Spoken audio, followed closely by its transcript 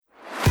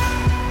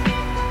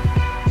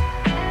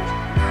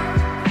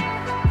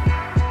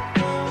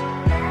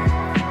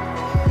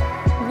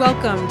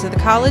Welcome to the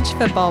College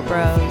Football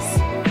Bros,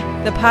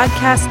 the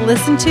podcast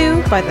listened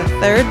to by the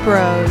Third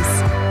Bros.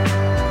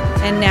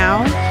 And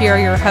now, here are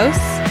your hosts,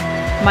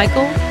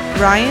 Michael,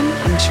 Ryan,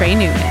 and Trey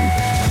Newman.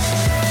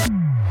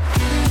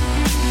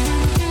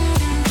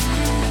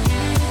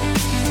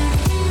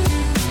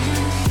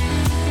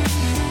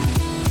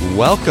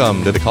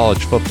 Welcome to the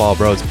College Football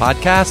Bros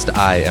podcast.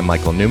 I am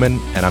Michael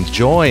Newman, and I'm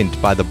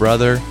joined by the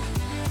brother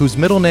whose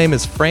middle name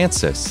is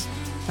Francis.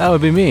 That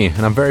would be me,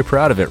 and I'm very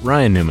proud of it,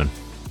 Ryan Newman.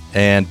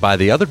 And by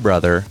the other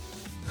brother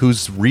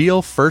whose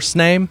real first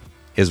name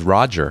is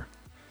Roger.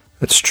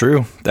 That's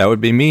true. That would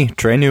be me,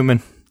 Trey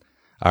Newman.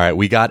 All right,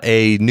 we got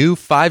a new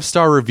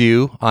 5-star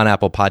review on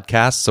Apple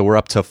Podcasts, so we're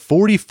up to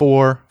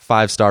 44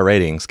 5-star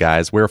ratings,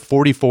 guys. We're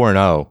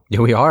 44-0. Yeah,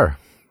 we are.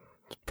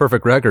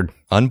 Perfect record.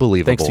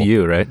 Unbelievable. Thanks to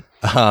you, right?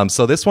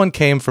 So this one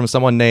came from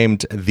someone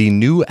named The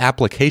New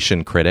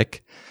Application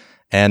Critic,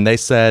 and they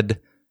said,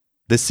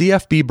 the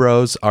CFB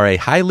Bros are a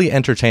highly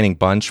entertaining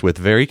bunch with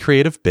very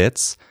creative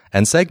bits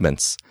and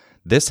segments.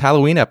 This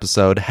Halloween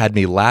episode had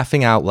me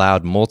laughing out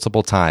loud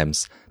multiple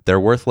times. They're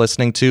worth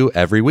listening to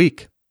every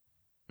week.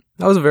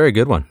 That was a very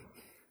good one.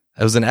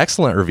 It was an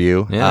excellent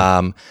review.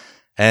 Yeah.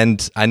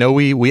 And I know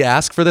we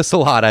ask for this a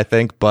lot, I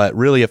think, but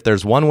really, if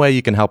there's one way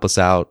you can help us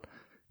out,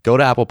 go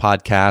to Apple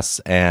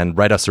Podcasts and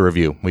write us a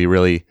review. We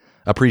really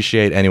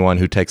appreciate anyone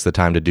who takes the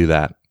time to do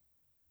that.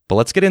 But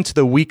let's get into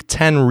the Week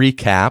 10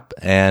 recap,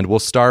 and we'll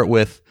start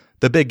with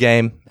the big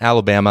game,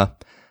 Alabama,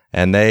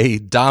 and they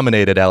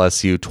dominated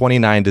LSU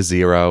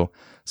 29-0.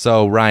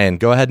 So, Ryan,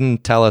 go ahead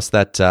and tell us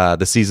that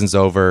the season's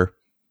over.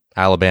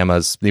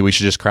 We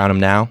should just crown them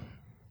now?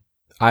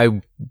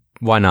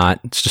 Why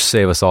not? Let's just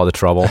save us all the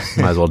trouble.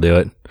 Might as well do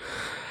it.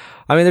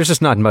 I mean, there's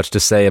just not much to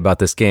say about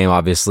this game,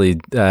 obviously.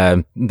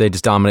 They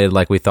just dominated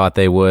like we thought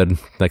they would,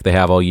 like they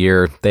have all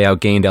year. They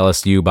outgained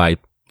LSU by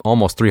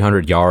almost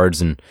 300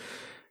 yards, and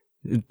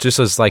just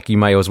as like you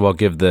might as well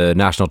give the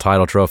national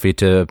title trophy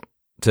to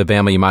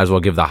Bama, you might as well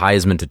give the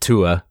Heisman to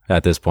Tua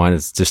at this point.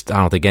 It's just, I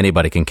don't think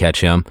anybody can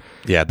catch him.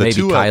 Yeah,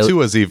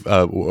 Tua's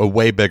a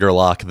way bigger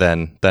lock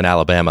than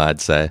Alabama, I'd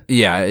say.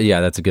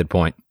 Yeah, that's a good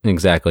point.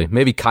 Exactly.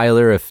 Maybe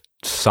Kyler if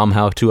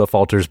somehow Tua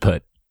falters,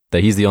 but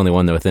he's the only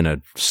one that within a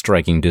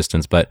striking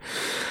distance. But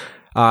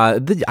I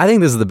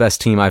think this is the best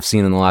team I've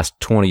seen in the last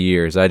 20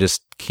 years. I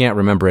just can't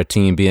remember a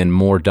team being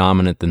more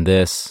dominant than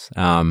this.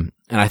 And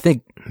I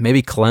think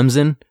maybe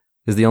Clemson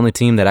is the only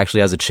team that actually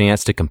has a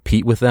chance to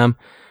compete with them.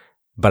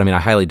 But I mean,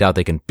 I highly doubt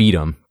they can beat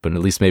them, but at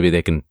least maybe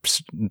they can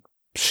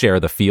share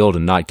the field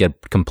and not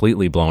get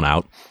completely blown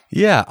out.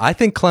 Yeah, I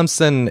think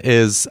Clemson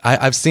is,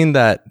 I've seen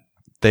that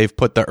they've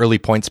put the early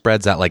point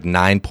spreads at like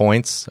 9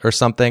 points or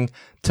something.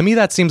 To me,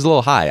 that seems a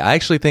little high. I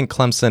actually think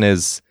Clemson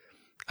is,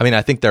 I mean,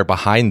 I think they're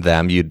behind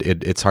them.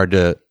 It's hard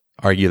to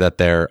argue that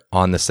they're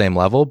on the same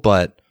level,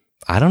 but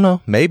I don't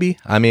know, maybe.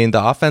 I mean,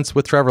 the offense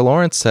with Trevor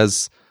Lawrence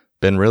has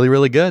been really,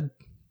 really good.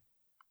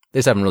 They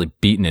just haven't really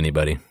beaten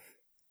anybody.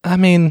 I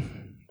mean,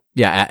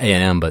 yeah,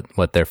 A&M, but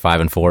what, they're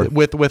 5-4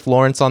 with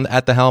Lawrence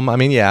at the helm. I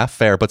mean, yeah,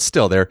 fair, but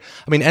still,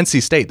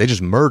 NC State, they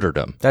just murdered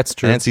them. That's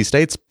true. And NC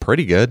State's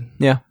pretty good.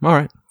 Yeah, all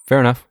right, fair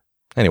enough.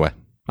 Anyway,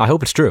 I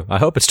hope it's true.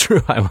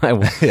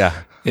 Yeah.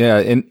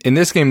 In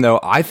this game though,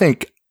 I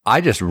think I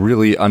just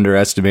really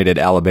underestimated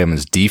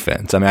Alabama's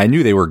defense. I mean, I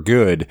knew they were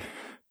good,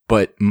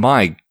 but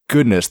my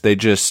goodness, they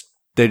just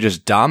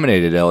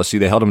dominated LSU.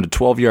 They held them to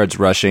 12 yards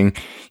rushing,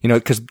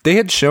 because they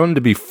had shown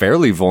to be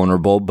fairly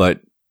vulnerable, but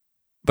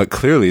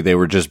clearly they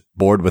were just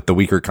bored with the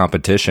weaker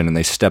competition, and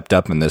they stepped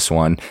up in this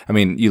one. I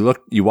mean,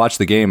 you watch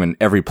the game, and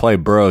every play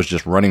Burrow's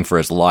just running for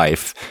his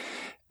life,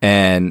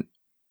 and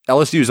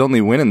LSU's only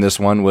win in this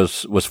one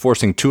was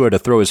forcing Tua to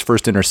throw his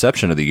first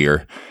interception of the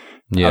year.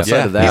 Yeah,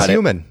 Outside of that, he's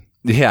human.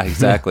 Yeah,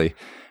 exactly.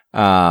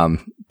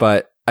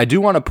 But I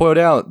do want to point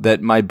out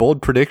that my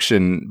bold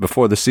prediction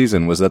before the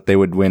season was that they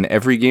would win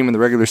every game in the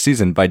regular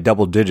season by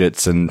double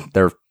digits, and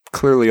they're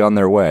clearly on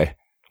their way.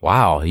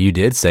 Wow, you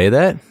did say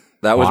that?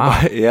 That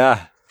was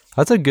yeah.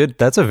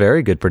 That's a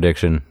very good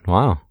prediction.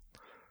 Wow.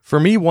 For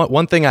me,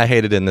 one thing I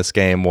hated in this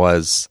game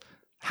was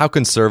how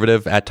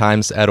conservative at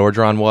times Ed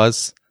Orgeron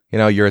was.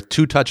 You're a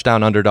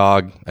 2-touchdown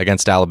underdog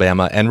against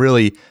Alabama, and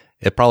really,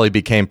 it probably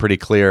became pretty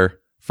clear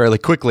fairly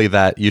quickly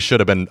that you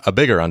should have been a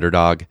bigger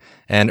underdog.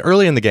 And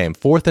early in the game,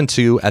 4th and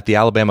 2 at the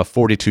Alabama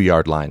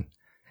 42-yard line.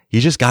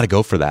 You just got to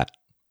go for that,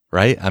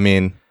 right? I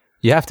mean,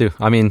 you have to.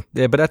 I mean,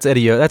 yeah, but that's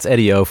Eddie O. That's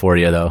Eddie O for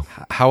you, though.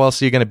 How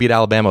else are you going to beat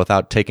Alabama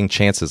without taking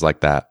chances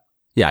like that?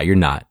 Yeah, you're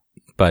not.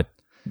 But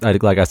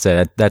like I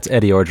said, that's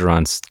Eddie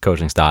Orgeron's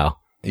coaching style.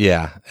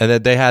 Yeah,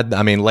 and they had,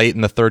 late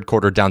in the third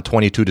quarter, down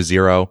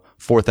 22-0,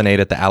 4th and 8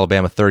 at the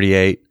Alabama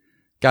 38.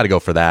 Got to go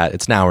for that.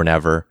 It's now or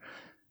never.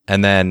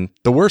 And then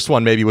the worst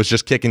one maybe was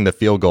just kicking the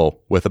field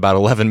goal with about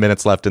 11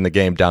 minutes left in the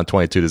game, down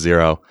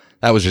 22-0.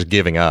 That was just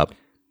giving up.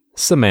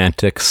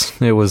 Semantics.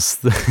 It was.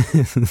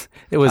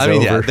 It was. Over.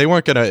 Yeah, they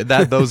weren't gonna.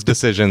 Those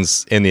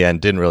decisions in the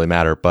end didn't really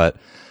matter. But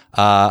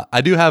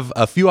I do have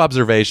a few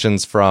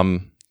observations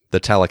from the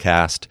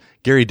telecast.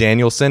 Gary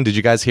Danielson, did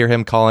you guys hear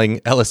him calling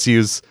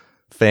LSU's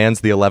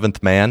fans the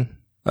 11th man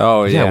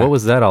Oh, yeah. What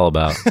was that all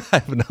about? I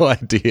have no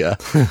idea,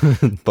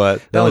 but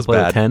that They only was played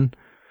bad. with 10?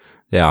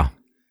 Yeah,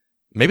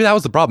 Maybe that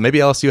was the problem. Maybe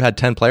LSU had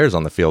 10 players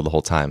on the field the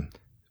whole time.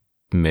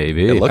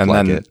 maybe. It looked And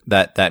like then it.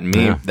 that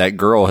meme, Yeah. that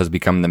girl has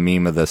become the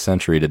meme of the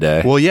century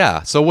today. Well,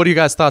 yeah. So what are you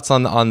guys' thoughts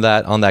on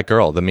that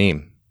girl, the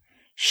meme?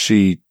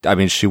 She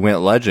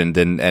went legend,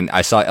 and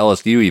I saw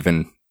LSU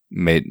even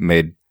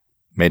made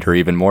her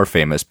even more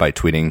famous by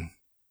tweeting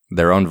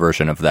their own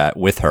version of that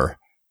with her.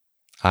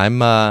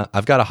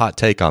 I've got a hot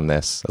take on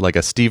this, like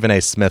a Stephen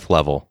A. Smith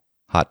level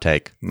hot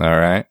take. All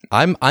right.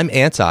 I'm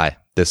anti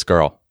this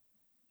girl.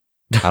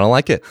 I don't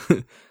like it.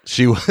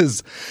 She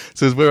was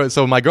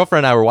so my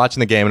girlfriend and I were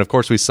watching the game, and of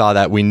course we saw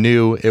that. We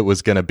knew it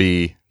was going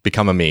to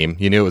become a meme.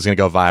 You knew it was going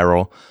to go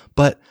viral,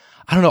 but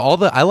I don't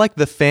know. I like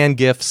the fan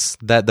gifs,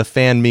 the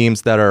fan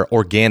memes that are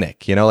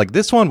organic. You know, like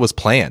this one was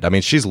planned. I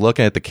mean, she's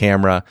looking at the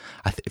camera.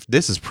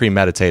 This is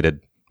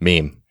premeditated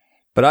meme.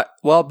 But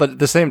at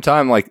the same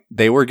time, like,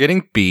 they were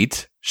getting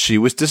beat. She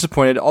was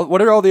disappointed.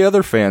 What are all the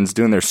other fans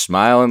doing? They're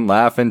smiling,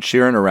 laughing,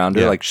 cheering around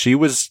her. Yeah. Like,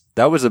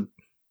 that was a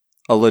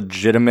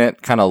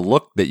legitimate kind of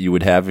look that you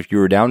would have if you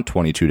were down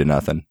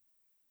 22-0.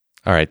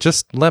 All right,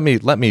 just let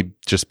me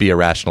just be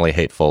irrationally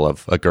hateful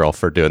of a girl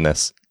for doing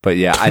this. But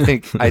yeah, I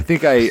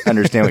think I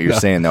understand what you're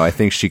saying, though. I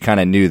think she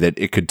kind of knew that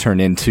it could turn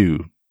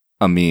into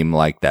a meme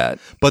like that.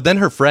 But then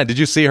her friend, did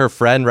you see her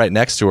friend right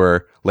next to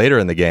her later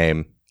in the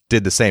game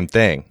did the same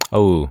thing?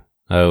 Oh.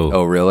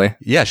 Oh, really?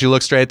 Yeah, she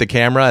looked straight at the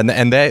camera,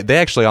 and they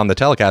actually on the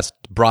telecast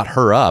brought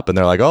her up, and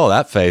they're like, "Oh,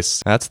 that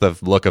face, that's the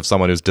look of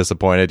someone who's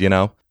disappointed," you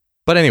know.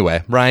 But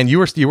anyway, Ryan, you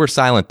were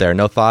silent there.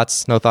 No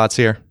thoughts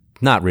here.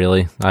 Not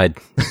really.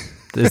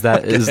 Is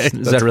that is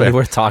that really fair.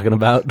 worth talking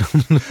about?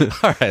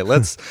 All right,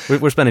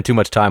 We're spending too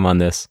much time on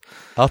this.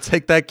 I'll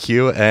take that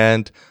cue,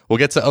 and we'll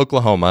get to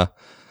Oklahoma.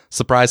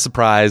 Surprise,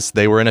 surprise!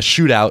 They were in a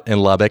shootout in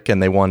Lubbock,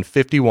 and they won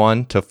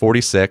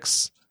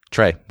 51-46.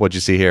 Trey, what'd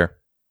you see here?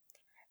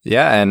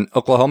 Yeah, and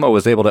Oklahoma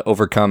was able to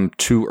overcome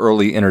 2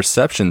 early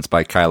interceptions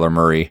by Kyler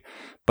Murray,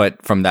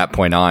 but from that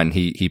point on,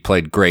 he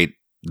played great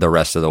the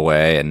rest of the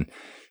way, and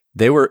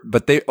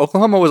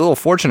Oklahoma was a little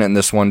fortunate in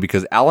this one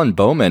because Alan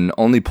Bowman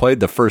only played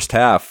the first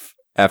half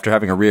after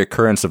having a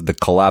reoccurrence of the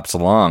collapsed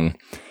lung,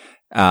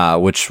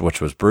 which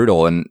was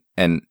brutal,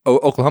 and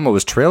Oklahoma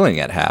was trailing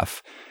at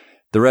half.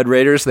 The Red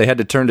Raiders, they had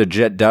to turn to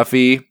Jet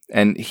Duffy,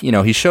 and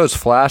he shows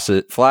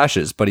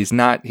flashes, but he's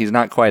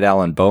not quite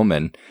Alan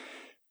Bowman.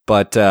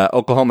 But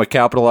Oklahoma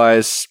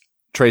capitalized.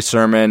 Trey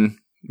Sermon,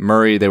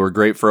 Murray, they were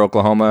great for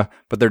Oklahoma,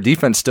 but their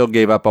defense still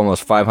gave up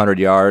almost 500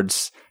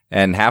 yards,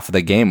 and half of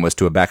the game was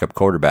to a backup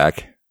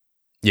quarterback.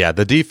 Yeah,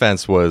 the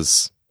defense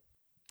was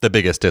the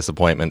biggest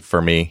disappointment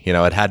for me. You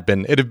know, it had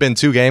been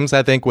 2 games,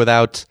 I think,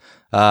 without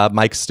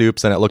Mike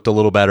Stoops, and it looked a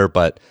little better,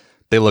 but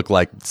they look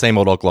like same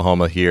old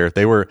Oklahoma here.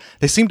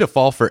 They seemed to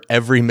fall for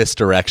every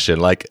misdirection.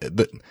 Like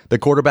the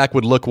quarterback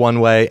would look one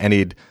way and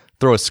he'd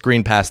throw a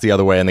screen pass the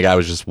other way, and the guy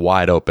was just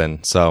wide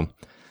open. So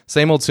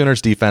same old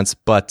Sooners defense.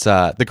 But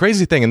the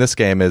crazy thing in this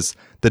game is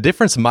the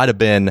difference might have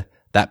been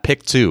that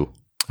pick 2.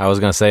 I was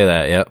going to say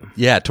that, yep.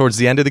 Yeah, towards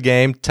the end of the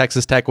game,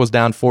 Texas Tech was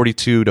down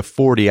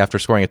 42-40 after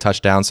scoring a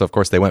touchdown. So, of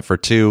course, they went for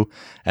 2.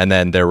 And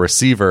then their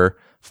receiver,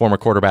 former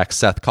quarterback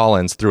Seth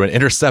Collins, threw an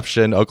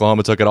interception.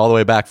 Oklahoma took it all the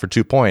way back for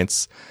 2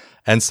 points.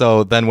 And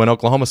so then when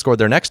Oklahoma scored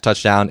their next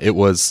touchdown, it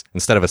was,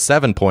 instead of a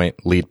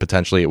 7-point lead,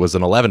 potentially, it was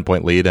an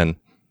 11-point lead and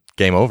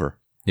game over.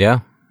 Yeah,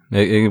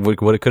 it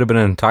could have been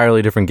an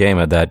entirely different game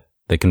had that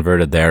they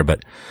converted there.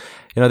 But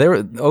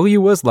OU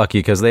was lucky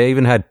because they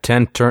even had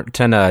 10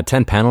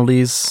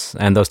 penalties,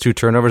 and those 2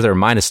 turnovers. They were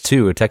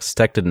 -2. Texas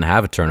Tech didn't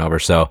have a turnover,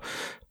 so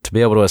to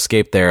be able to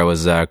escape there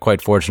was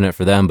quite fortunate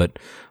for them. But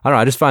I don't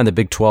know. I just find the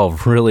Big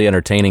 12 really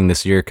entertaining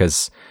this year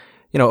because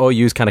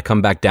OU's kind of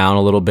come back down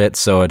a little bit,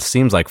 so it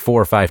seems like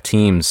 4 or 5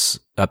 teams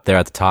up there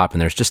at the top,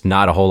 and there's just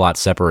not a whole lot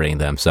separating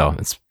them. So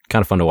it's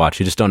kind of fun to watch.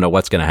 You just don't know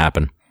what's going to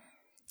happen.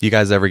 You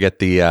guys ever get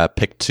the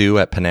pick 2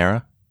 at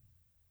Panera?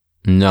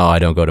 No, I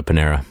don't go to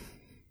Panera.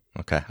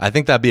 Okay. I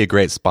think that'd be a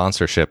great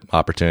sponsorship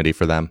opportunity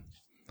for them.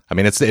 I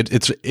mean, it's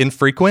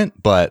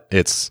infrequent, but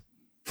it's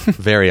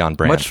very on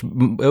brand.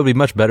 It would be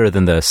much better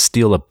than the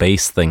steal a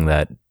base thing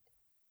that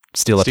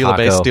steal a taco.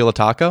 Base, steal a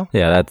taco?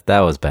 Yeah,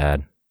 that was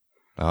bad.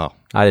 Oh.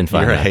 I didn't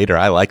find You're that. a hater.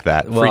 I like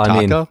that. Well, Free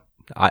taco?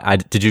 I mean, I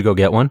did you go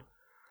get one?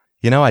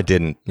 I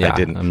didn't. Yeah, I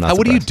didn't. I'm not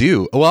What do you surprised.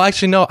 do? Well,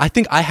 actually, no. I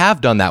think I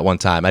have done that one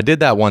time. I did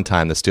that one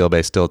time, the steel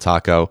base, steel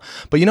taco.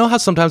 But you know how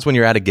sometimes when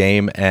you're at a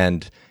game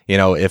and,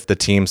 if the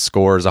team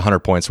scores 100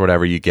 points or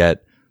whatever, you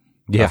get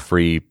a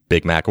free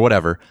Big Mac or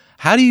whatever.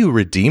 How do you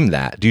redeem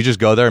that? Do you just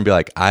go there and be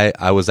like,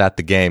 I was at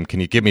the game.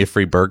 Can you give me a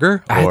free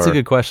burger? That's a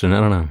good question.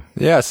 I don't know.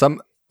 Yeah, some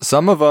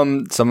of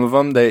them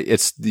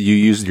you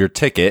use your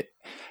ticket.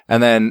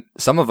 And then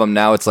some of them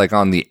now it's like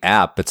on the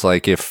app. It's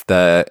like if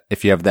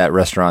you have that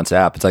restaurant's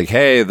app, it's like,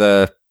 hey,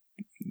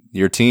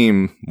 your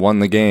team won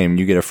the game,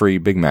 you get a free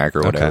Big Mac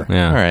or whatever. Okay.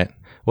 Yeah. All right.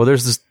 Well,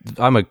 there's this.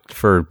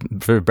 For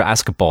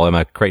basketball, I'm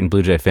a Creighton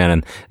Blue Jay fan,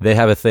 and they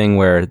have a thing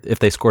where if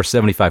they score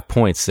 75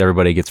 points,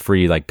 everybody gets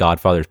free like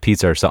Godfather's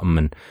pizza or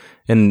something.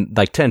 And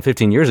like 10,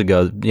 15 years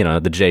ago,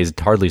 the Jays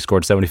hardly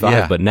scored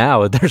 75, but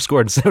now they're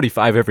scoring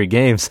 75 every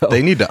game. So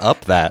They need to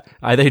up that.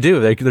 They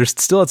do. They're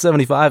still at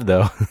 75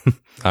 though. All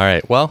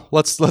right. Well,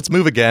 let's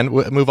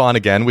move on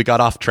again. We got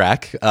off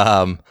track.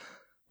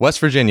 West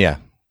Virginia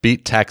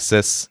beat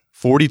Texas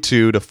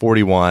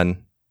 42-41.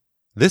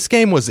 This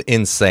game was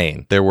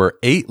insane. There were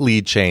 8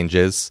 lead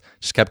changes,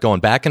 just kept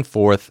going back and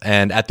forth.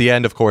 And at the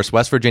end, of course,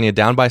 West Virginia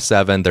down by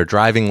 7. They're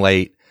driving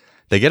late.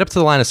 They get up to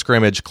the line of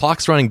scrimmage.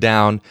 Clock's running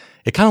down.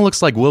 It kind of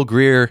looks like Will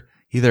Grier,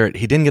 either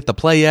he didn't get the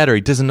play yet or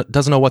he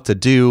doesn't know what to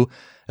do.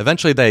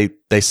 Eventually,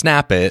 they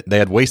snap it. They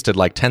had wasted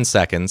like 10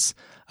 seconds.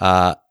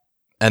 And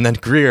then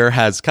Grier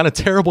has kind of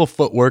terrible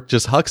footwork,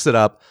 just hucks it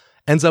up,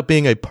 ends up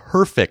being a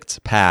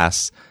perfect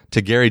pass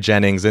to Gary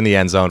Jennings in the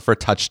end zone for a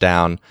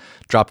touchdown,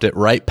 dropped it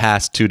right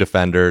past 2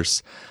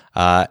 defenders.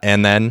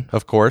 And then,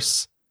 of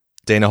course,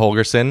 Dana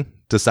Holgorsen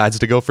decides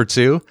to go for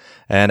 2.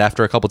 And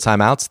after a couple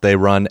timeouts, they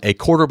run a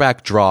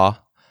quarterback draw,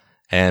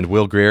 and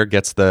Will Grier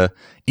gets the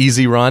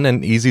easy run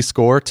and easy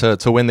score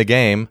to win the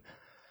game.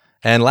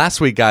 And last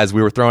week, guys,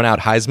 we were throwing out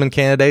Heisman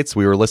candidates.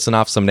 We were listing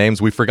off some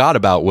names. We forgot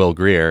about Will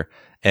Grier.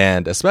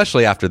 And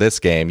especially after this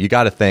game, you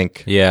got to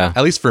think,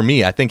 at least for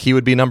me, I think he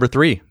would be number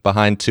 3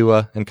 behind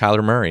Tua and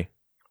Kyler Murray.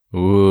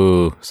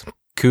 Ooh,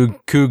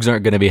 Cougs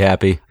aren't going to be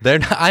happy.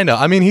 I know.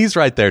 I mean, he's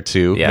right there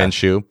too,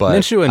 Minshew, but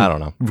Minshew and I don't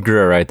know.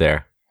 Grier right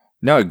there.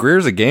 No,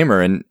 Greer's a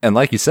gamer, and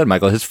like you said,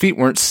 Michael, his feet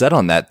weren't set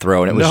on that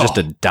throw, and it was just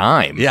a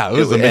dime. Yeah, it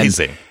was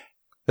amazing.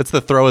 It's the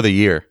throw of the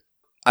year.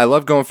 I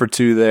love going for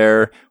 2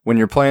 there. When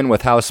you're playing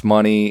with house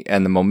money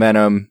and the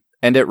momentum,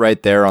 end it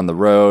right there on the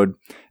road.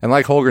 And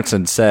like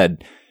Holgorsen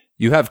said,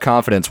 you have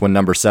confidence when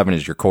number 7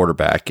 is your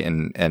quarterback,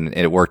 and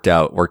it worked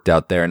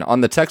out there. And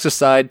on the Texas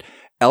side,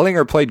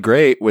 Ellinger played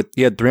great.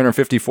 He had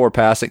 354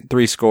 passing,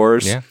 3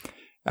 scores. Yeah.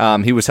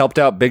 He was helped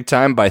out big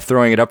time by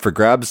throwing it up for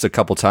grabs a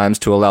couple times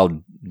to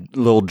allow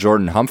little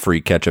Jordan Humphrey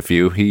catch a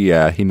few.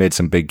 He made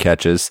some big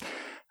catches.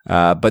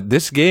 But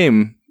this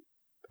game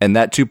and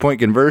that 2-point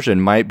conversion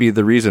might be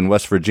the reason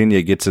West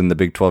Virginia gets in the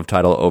Big 12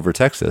 title over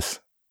Texas.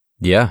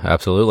 Yeah,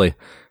 absolutely.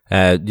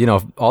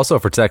 Also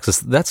for Texas,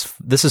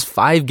 this is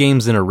 5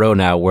 games in a row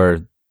now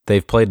where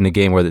they've played in a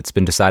game where it's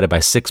been decided by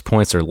 6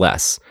 points or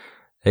less.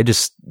 They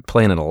just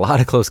playing in a lot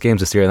of close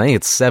games this year. I think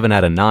it's 7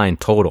 out of 9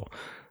 total.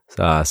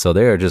 So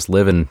they're just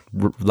living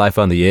life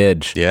on the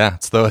edge. Yeah,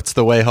 it's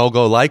the way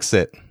Hogo likes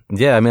it.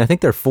 Yeah, I mean, I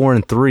think they're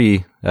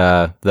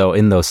 4-3 though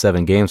in those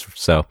 7 games.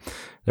 So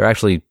they're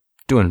actually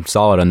doing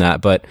solid on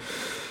that. But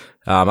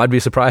I'd be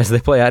surprised if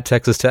they play at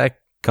Texas Tech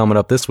coming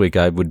up this week.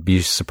 I would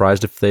be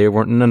surprised if they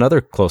weren't in another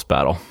close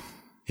battle.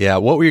 Yeah,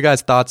 what were your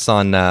guys' thoughts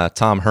on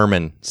Tom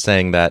Herman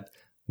saying that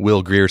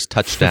Will Grier's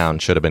touchdown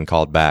should have been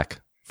called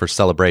back for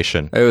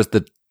celebration? It was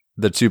the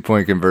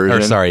 2-point conversion.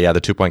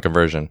 The 2-point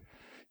conversion.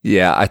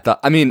 Yeah,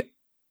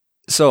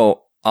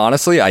 so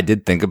honestly, I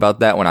did think about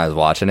that when I was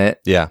watching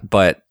it. Yeah.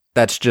 But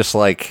that's just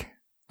like,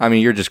 I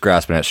mean, you're just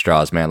grasping at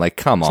straws, man. Like,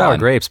 come on. Sour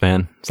grapes,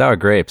 man. Sour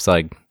grapes.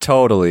 Like,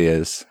 totally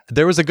is.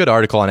 There was a good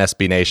article on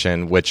SB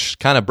Nation which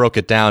kind of broke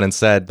it down and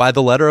said, by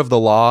the letter of the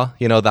law,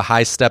 the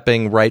high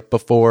stepping right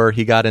before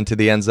he got into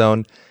the end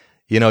zone,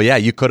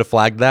 you could have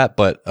flagged that,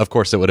 but of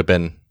course it would have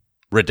been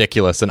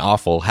ridiculous and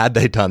awful had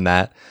they done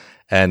that.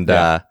 And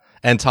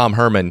Tom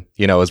Herman,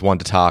 is one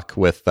to talk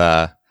with,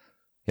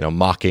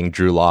 mocking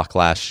Drew Lock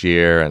last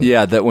year. And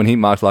yeah, that when he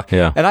mocked Lock.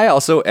 Yeah. And I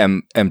also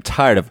am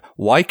tired of,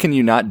 why can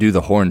you not do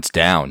the horns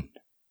down?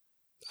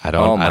 I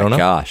don't know.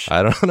 Gosh.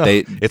 I don't know.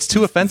 It's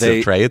too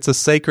offensive, Trey. It's a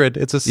sacred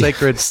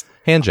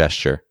hand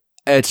gesture.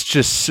 It's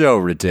just so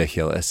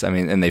ridiculous. I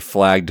mean, and they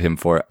flagged him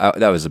for it.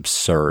 That was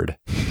absurd.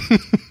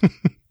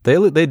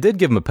 They did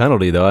give him a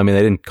penalty, though. I mean,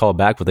 they didn't call it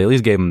back, but they at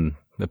least gave him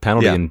a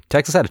penalty. Yeah. And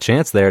Texas had a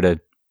chance there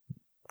to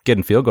get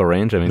in field goal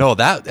range. I mean, no,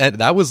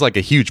 that was like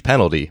a huge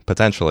penalty,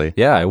 potentially.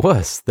 Yeah, it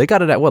was. They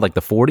got it at like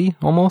the 40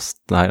 almost?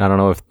 I don't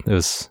know if it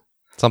was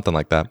something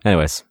like that.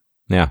 Anyways,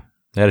 yeah,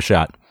 they had a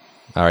shot.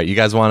 All right, you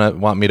guys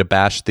want me to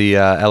bash the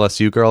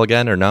LSU girl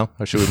again, or no?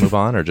 Or should we move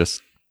on, or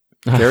just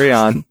carry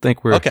on? I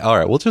think we're okay. All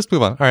right, we'll just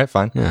move on. All right,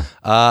 fine.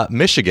 Yeah.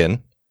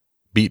 Michigan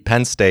beat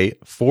Penn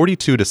State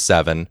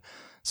 42-7.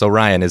 So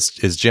Ryan,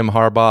 is Jim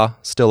Harbaugh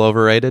still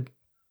overrated?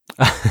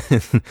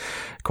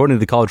 According to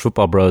the college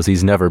football bros,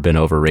 he's never been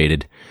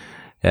overrated.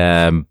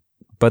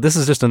 But this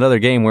is just another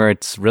game where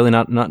it's really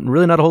not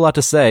a whole lot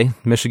to say.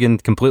 Michigan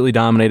completely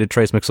dominated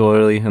Trace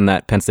McSorley and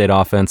that Penn State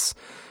offense.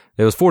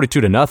 It was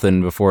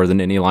 42-0 before the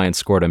Nittany Lions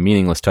scored a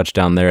meaningless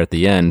touchdown there at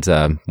the end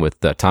with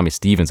Tommy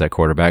Stevens at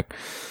quarterback.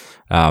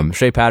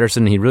 Shea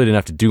Patterson, he really didn't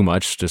have to do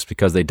much just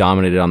because they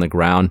dominated on the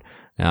ground.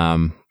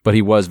 But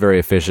he was very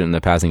efficient in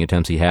the passing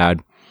attempts he had.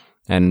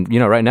 And,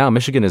 right now,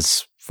 Michigan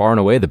is far and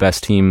away the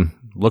best team,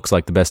 looks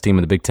like the best team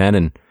in the Big Ten.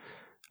 And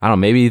I don't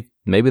know,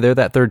 maybe they're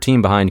that third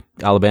team behind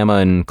Alabama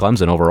and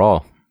Clemson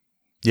overall.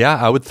 Yeah,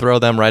 I would throw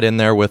them right in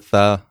there with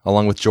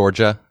along with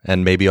Georgia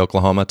and maybe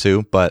Oklahoma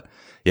too. But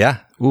yeah.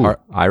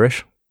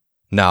 Irish?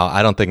 No,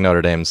 I don't think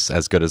Notre Dame's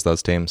as good as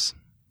those teams.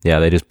 Yeah,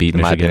 they just beat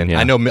In my Michigan.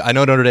 opinion. Yeah. I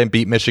know Notre Dame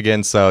beat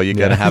Michigan, so you're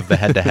going to have the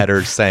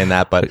head-to-headers saying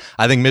that, but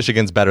I think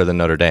Michigan's better than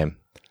Notre Dame.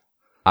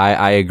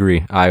 I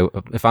agree.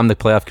 If I'm the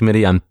playoff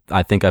committee,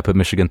 I think I put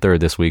Michigan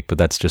third this week, but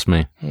that's just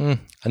me.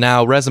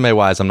 Now,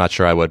 resume-wise, I'm not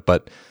sure I would,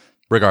 but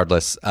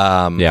regardless,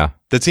 Yeah.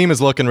 the team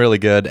is looking really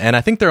good, and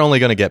I think they're only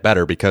going to get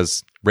better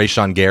because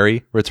Rashawn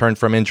Gary returned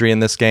from injury in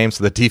this game,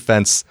 so the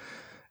defense,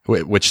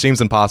 which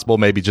seems impossible,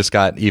 maybe just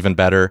got even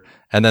better.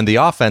 And then the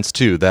offense,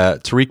 too. The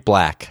Tariq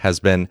Black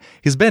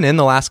he's been in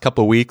the last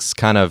couple of weeks,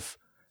 kind of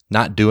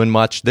not doing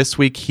much. This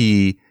week,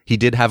 he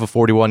did have a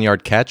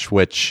 41-yard catch,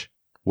 which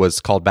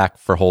was called back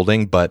for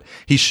holding, but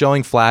he's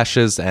showing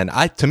flashes, and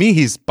to me,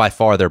 he's by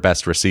far their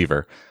best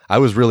receiver. I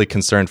was really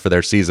concerned for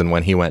their season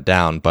when he went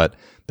down, but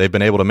they've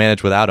been able to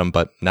manage without him.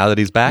 But now that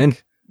he's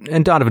back,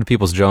 And Donovan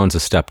Peoples-Jones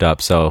has stepped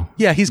up, so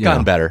yeah, he's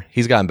gotten better.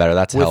 He's gotten better.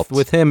 That's helped.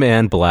 With him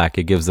and Black,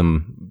 it gives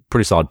them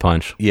pretty solid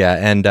punch. Yeah,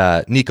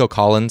 and Nico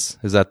Collins,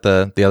 is that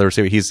the other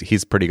receiver?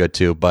 He's pretty good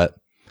too, but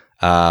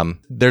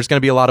there's going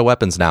to be a lot of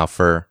weapons now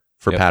for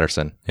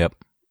Patterson. Yep.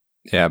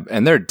 Yeah,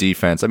 and their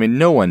defense, I mean,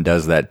 no one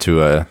does that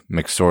to a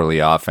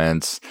McSorley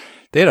offense.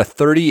 They had a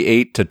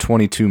 38 to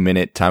 22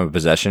 minute time of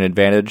possession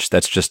advantage.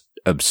 That's just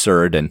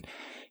absurd. And,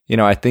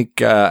 I think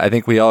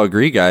we all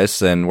agree,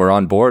 guys, and we're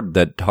on board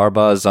that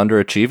Harbaugh is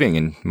underachieving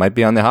and might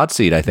be on the hot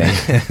seat, I think.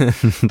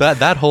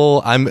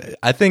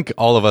 I think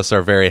all of us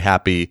are very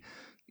happy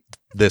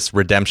this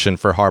redemption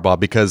for Harbaugh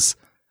because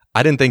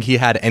I didn't think he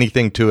had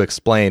anything to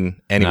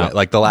explain anyway. No.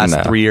 Like the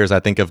last 3 years, I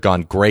think have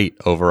gone great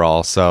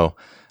overall. So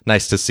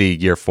nice to see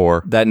year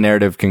 4. That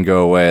narrative can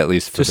go away, at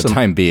least for the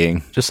time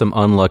being. Just some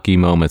unlucky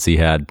moments he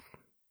had.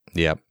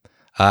 Yep.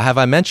 Have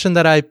I mentioned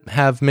that I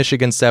have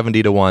Michigan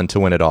 70-1 to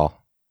win it all?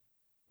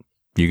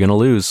 You're going to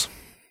lose.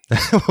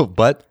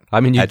 But I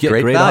mean, you at get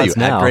great great value. odds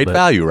now, At great but-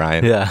 value,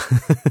 Ryan.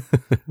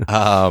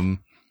 Yeah.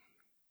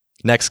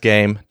 Next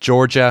game,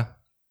 Georgia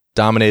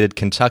dominated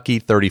Kentucky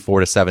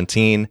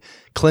 34-17,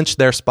 clinched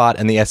their spot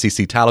in the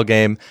SEC title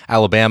game.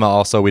 Alabama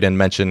also, we didn't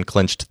mention,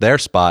 clinched their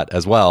spot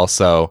as well.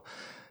 So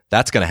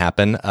that's going to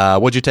happen.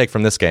 What'd you take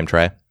from this game,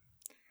 Trey?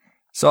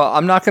 So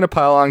I'm not going to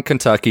pile on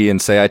Kentucky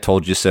and say I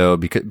told you so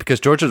because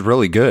Georgia's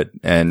really good.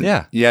 And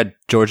yeah,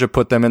 Georgia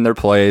put them in their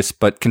place,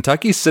 but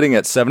Kentucky's sitting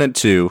at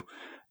 7-2.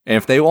 And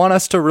if they want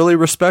us to really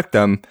respect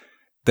them,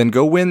 then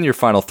go win your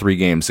final 3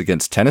 games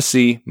against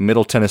Tennessee,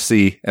 Middle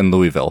Tennessee, and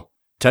Louisville.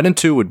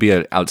 10-2 would be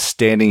an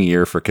outstanding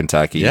year for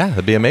Kentucky. Yeah,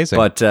 that'd be amazing.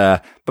 But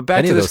back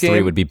Any to of this those game,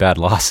 3 would be bad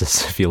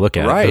losses if you look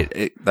at it.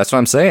 right? That's what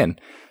I'm saying.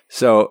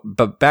 So,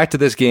 but back to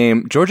this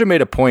game, Georgia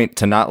made a point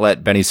to not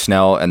let Benny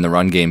Snell and the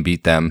run game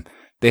beat them.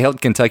 They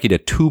held Kentucky to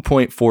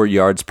 2.4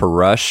 yards per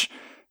rush,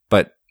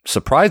 but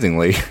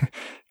surprisingly,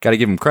 got to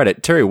give him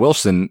credit, Terry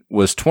Wilson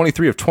was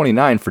 23 of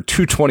 29 for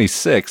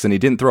 226, and he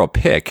didn't throw a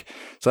pick.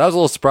 So that was a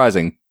little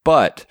surprising.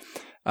 But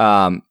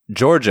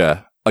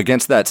Georgia,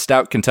 against that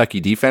stout Kentucky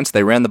defense,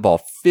 they ran the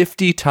ball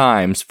 50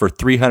 times for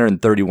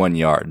 331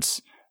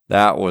 yards.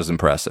 That was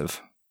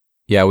impressive.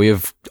 Yeah, we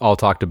have all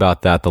talked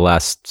about that the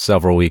last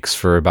several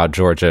weeks about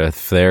Georgia.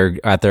 If they're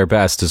at their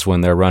best is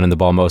when they're running the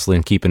ball mostly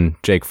and keeping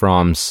Jake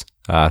Fromm's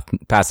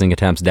passing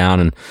attempts down,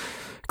 and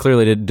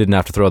clearly didn't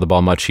have to throw the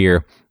ball much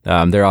here.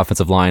 Their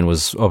offensive line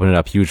was opening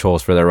up huge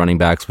holes for their running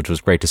backs, which was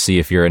great to see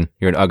if you're an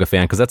UGA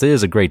fan, because that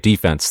is a great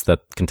defense that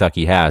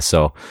Kentucky has.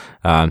 So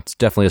it's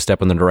definitely a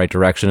step in the right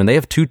direction. And they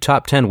have 2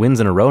 top 10 wins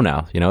in a row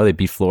now. They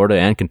beat Florida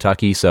and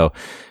Kentucky, so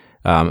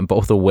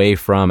both away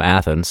from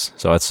Athens.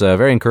 So it's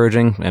very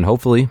encouraging, and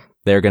hopefully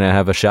they're going to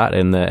have a shot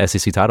in the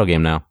SEC title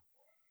game now.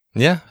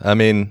 Yeah, I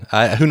mean,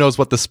 who knows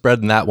what the spread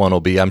in that one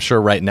will be. I'm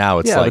sure right now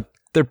it's like...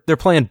 They're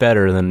playing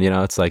better than,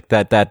 it's like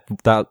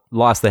that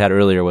loss they had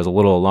earlier was a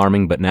little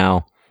alarming, but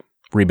now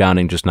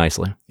rebounding just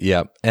nicely.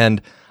 Yeah, and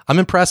I'm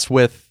impressed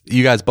with,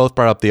 you guys both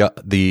brought up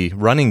the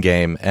running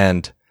game,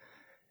 and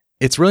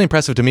it's really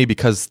impressive to me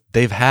because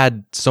they've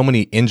had so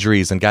many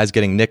injuries and guys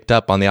getting nicked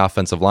up on the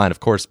offensive line. Of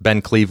course,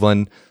 Ben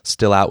Cleveland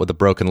still out with a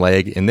broken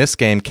leg. In this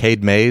game,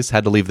 Cade Mays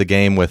had to leave the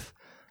game with,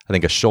 I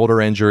think, a shoulder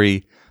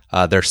injury.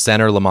 Their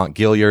center, Lamont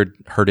Gilliard,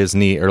 hurt his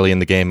knee early in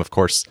the game. Of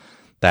course,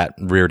 that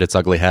reared its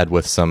ugly head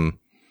with some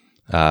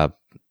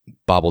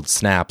bobbled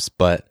snaps.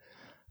 But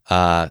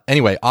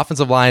anyway,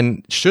 offensive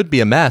line should be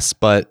a mess,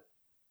 but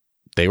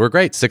they were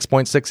great.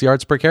 6.6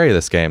 yards per carry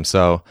this game.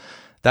 So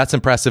that's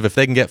impressive. If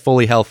they can get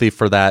fully healthy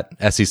for that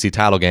SEC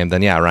title game,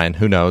 then yeah, Ryan,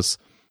 who knows?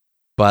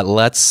 But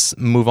let's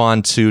move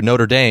on to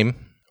Notre Dame,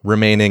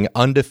 remaining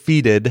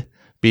undefeated,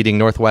 beating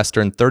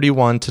Northwestern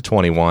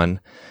 31-21.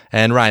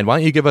 And Ryan, why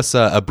don't you give us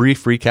a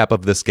brief recap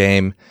of this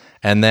game?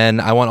 And then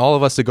I want all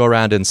of us to go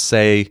around and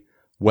say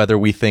whether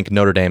we think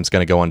Notre Dame's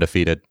going to go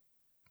undefeated.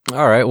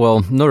 All right,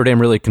 well, Notre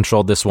Dame really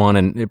controlled this one,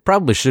 and it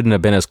probably shouldn't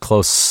have been as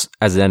close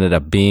as it ended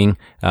up being,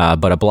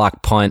 but a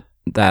block punt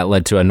that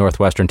led to a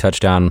Northwestern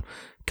touchdown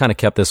kind of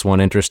kept this one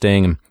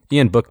interesting.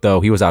 Ian Book,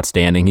 though, he was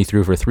outstanding. He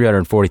threw for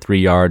 343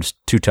 yards,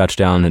 2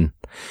 touchdowns, and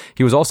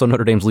he was also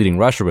Notre Dame's leading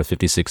rusher with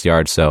 56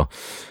 yards, so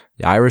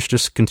the Irish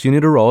just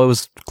continued to roll. It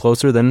was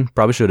closer than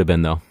probably should have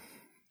been, though.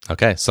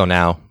 Okay, so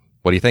now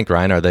What do you think,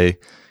 Ryan? Are they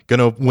going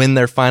to win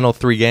their final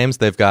 3 games?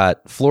 They've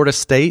got Florida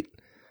State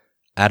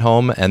at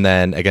home, and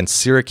then against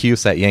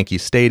Syracuse at Yankee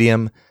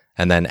Stadium,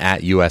 and then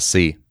at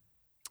USC.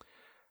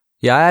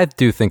 Yeah, I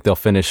do think they'll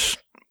finish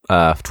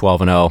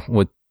 12-0.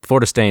 With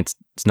Florida State's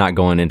not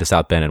going into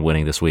South Bend and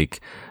winning this week.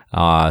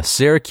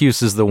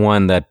 Syracuse is the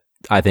one that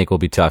I think will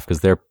be tough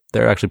because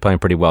they're actually playing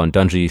pretty well, and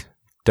Dungy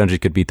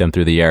could beat them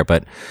through the air,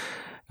 but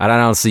I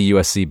don't see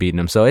USC beating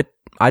them. So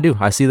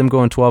I see them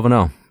going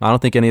 12-0. I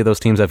don't think any of those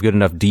teams have good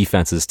enough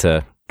defenses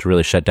to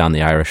really shut down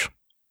the Irish.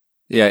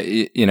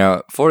 Yeah,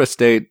 Florida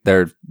State,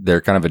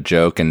 they're kind of a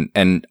joke,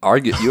 and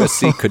argue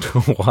USC could.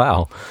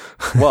 Wow.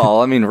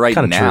 Well, I mean, right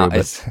now,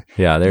 true,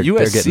 they're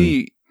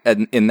USC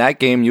in that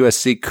game.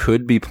 USC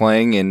could be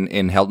playing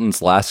in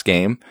Helton's last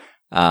game,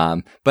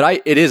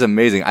 but it is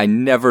amazing. I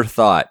never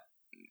thought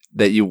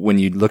that when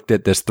you looked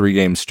at this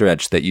 3-game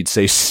stretch that you'd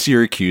say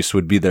Syracuse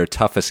would be their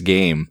toughest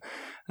game.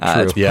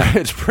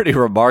 It's pretty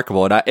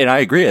remarkable, and I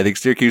agree. I think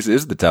Syracuse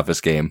is the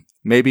toughest game,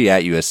 maybe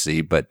at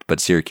USC,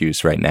 but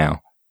Syracuse right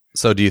now.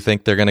 So do you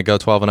think they're going to go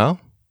 12-0?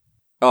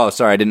 Oh,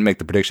 sorry, I didn't make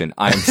the prediction.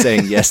 I'm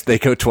saying yes, they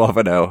go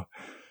 12-0.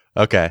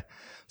 Okay.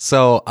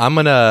 So I'm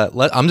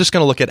just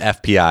going to look at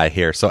FPI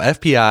here. So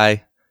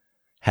FPI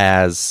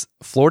has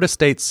Florida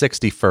State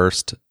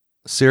 61st,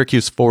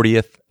 Syracuse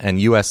 40th, and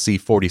USC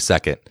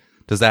 42nd.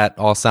 Does that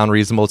all sound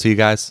reasonable to you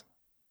guys?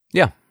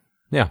 Yeah.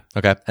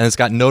 Okay. And it's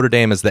got Notre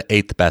Dame as the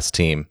 8th best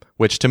team,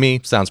 which to me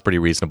sounds pretty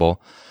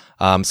reasonable.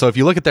 So if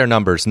you look at their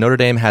numbers, Notre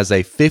Dame has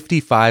a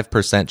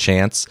 55%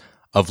 chance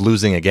of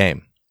losing a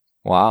game.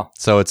 Wow.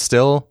 So it's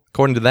still,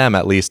 according to them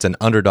at least, an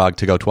underdog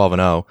to go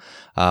 12-0.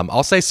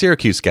 I'll say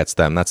Syracuse gets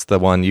them. That's the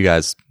one you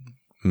guys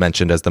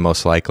mentioned as the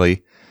most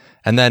likely.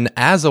 And then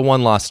as a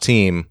one-loss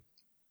team,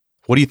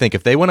 what do you think?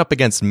 If they went up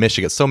against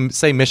Michigan, so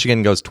say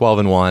Michigan goes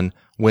 12-1,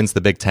 wins the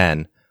Big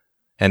Ten,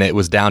 and it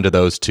was down to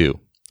those two,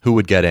 who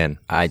would get in?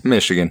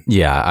 Michigan.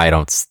 Yeah, I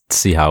don't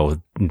see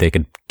how they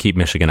could keep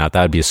Michigan out.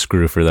 That would be a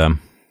screw for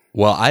them.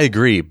 Well, I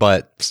agree,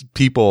 but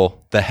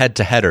people, the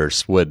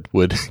head-to-headers would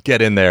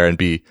get in there and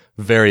be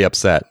very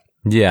upset.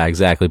 Yeah,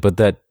 exactly. But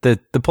the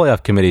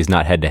playoff committee is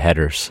not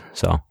head-to-headers,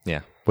 so yeah,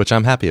 which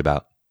I'm happy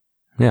about.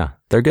 Yeah,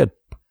 they're good.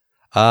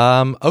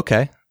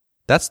 Okay,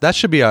 that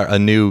should be a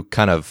new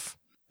kind of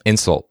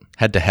insult,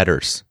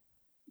 head-to-headers.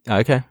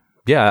 Okay,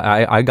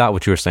 yeah, I got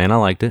what you were saying. I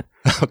liked it.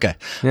 Okay,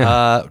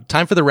 Yeah.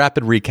 Time for the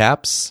rapid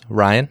recaps.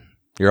 Ryan,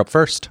 you're up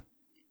first.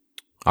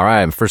 All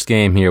right, first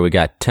game here, we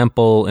got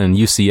Temple and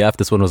UCF.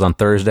 This one was on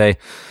Thursday.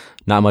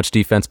 Not much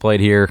defense played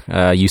here.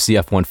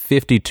 UCF won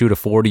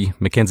 52-40.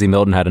 Mackenzie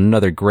Milton had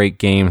another great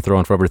game,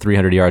 throwing for over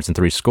 300 yards and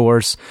 3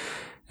 scores.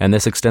 And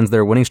this extends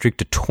their winning streak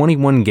to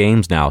 21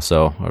 games now,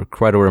 so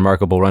quite a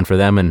remarkable run for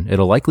them, and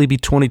it'll likely be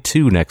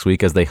 22 next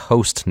week as they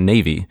host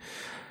Navy.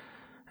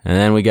 And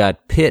then we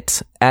got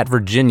Pitt at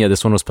Virginia.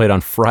 This one was played on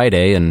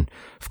Friday, and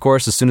of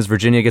course, as soon as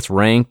Virginia gets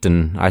ranked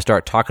and I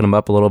start talking them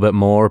up a little bit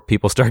more,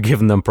 people start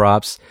giving them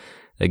props.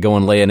 They go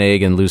and lay an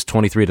egg and lose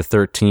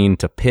 23-13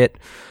 to Pitt.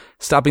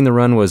 Stopping the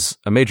run was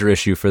a major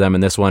issue for them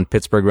in this one.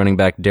 Pittsburgh running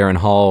back Darren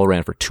Hall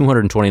ran for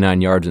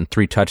 229 yards and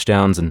 3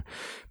 touchdowns. And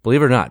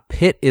believe it or not,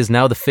 Pitt is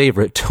now the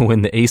favorite to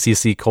win the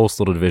ACC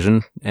Coastal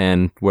Division,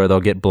 and where they'll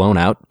get blown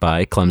out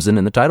by Clemson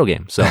in the title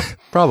game. So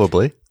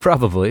Probably,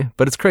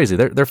 but it's crazy.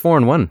 They're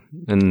 4-1,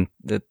 and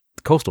the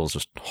Coastal is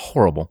just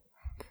horrible.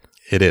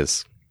 It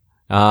is.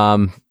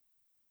 My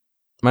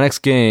next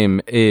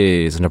game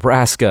is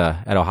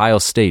Nebraska at Ohio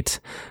State.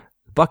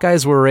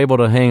 Buckeyes were able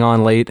to hang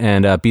on late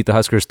and beat the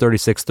Huskers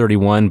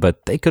 36-31,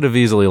 but they could have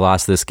easily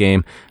lost this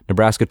game.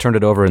 Nebraska turned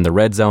it over in the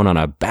red zone on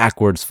a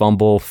backwards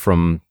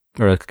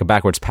a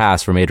backwards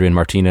pass from Adrian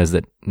Martinez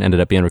that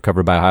ended up being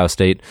recovered by Ohio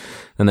State.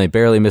 Then they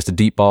barely missed a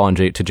deep ball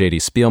to J.D.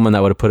 Spielman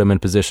that would have put them in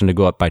position to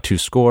go up by 2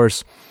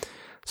 scores.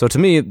 So to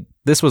me,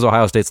 this was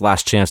Ohio State's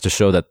last chance to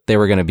show that they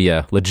were going to be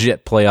a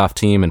legit playoff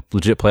team and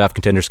legit playoff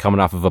contenders coming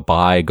off of a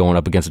bye, going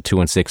up against a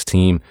 2-6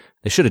 team.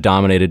 They should have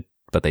dominated,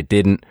 but they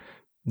didn't.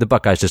 The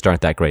Buckeyes just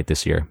aren't that great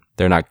this year.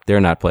 They're not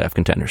playoff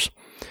contenders.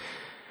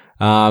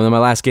 Then my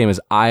last game is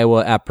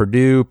Iowa at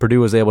Purdue. Purdue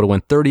was able to win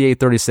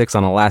 38-36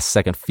 on a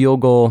last-second field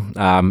goal.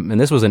 And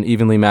this was an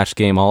evenly matched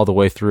game all the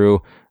way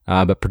through.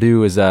 But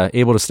Purdue is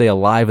able to stay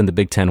alive in the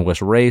Big Ten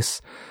West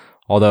race.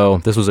 Although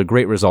this was a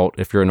great result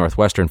if you're a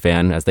Northwestern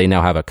fan, as they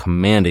now have a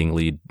commanding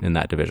lead in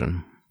that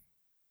division.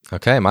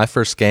 Okay, my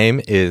first game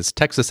is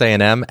Texas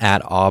A&M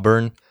at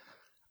Auburn.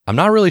 I'm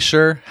not really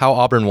sure how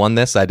Auburn won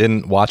this. I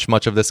didn't watch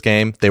much of this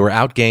game. They were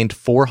outgained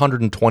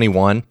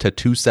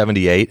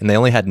 421-278, and they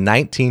only had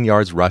 19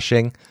 yards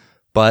rushing,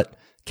 but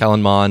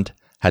Kellen Mond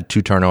had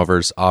 2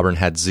 turnovers. Auburn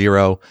had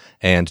 0,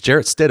 and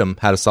Jarrett Stidham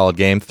had a solid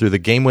game through the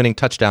game-winning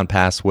touchdown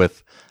pass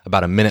with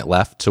about a minute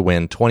left to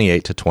win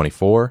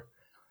 28-24.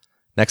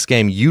 Next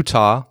game,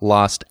 Utah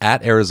lost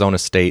at Arizona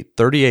State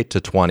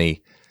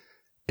 38-20.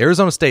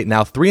 Arizona State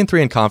now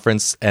 3-3 in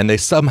conference, and they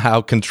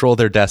somehow control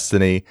their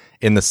destiny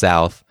in the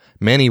South.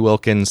 Manny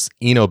Wilkins,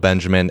 Eno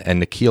Benjamin,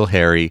 and N'Keal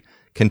Harry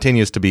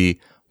continues to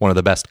be one of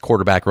the best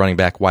quarterback, running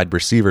back, wide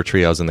receiver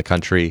trios in the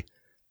country.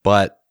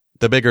 But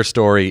the bigger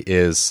story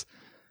is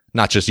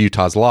not just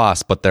Utah's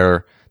loss, but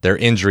their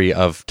injury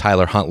of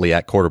Tyler Huntley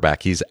at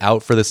quarterback. He's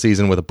out for the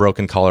season with a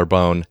broken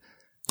collarbone.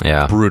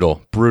 Yeah.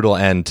 Brutal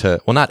end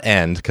to, well, not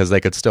end because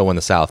they could still win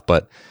the South,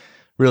 but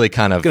really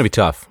kind of It's going to be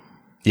tough.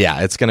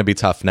 Yeah, it's going to be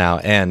tough now.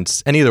 And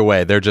either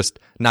way, they're just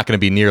not going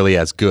to be nearly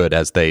as good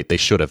as they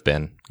should have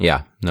been.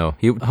 Yeah, no.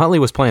 Huntley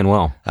was playing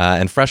well.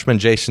 And freshman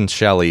Jason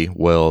Shelley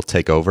will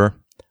take over.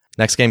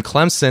 Next game,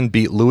 Clemson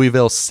beat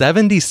Louisville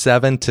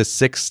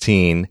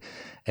 77-16.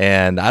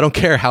 And I don't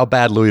care how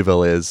bad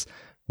Louisville is.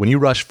 When you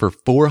rush for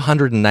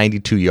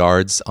 492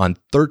 yards on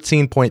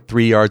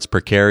 13.3 yards per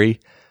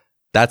carry,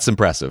 that's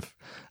impressive.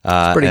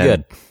 It's pretty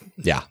good.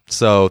 Yeah.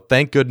 So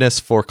thank goodness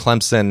for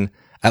Clemson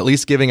at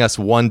least giving us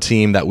one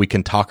team that we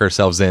can talk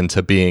ourselves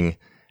into being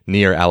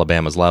near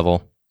Alabama's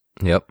level.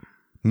 Yep.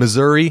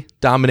 Missouri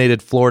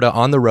dominated Florida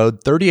on the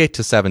road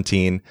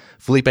 38-17.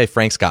 Felipe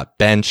Franks got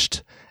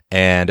benched,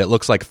 and it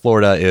looks like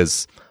Florida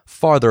is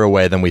farther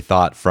away than we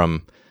thought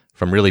from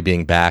really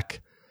being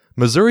back.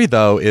 Missouri,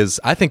 though,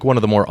 is, I think, one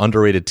of the more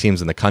underrated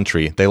teams in the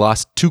country. They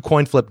lost 2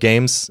 coin flip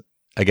games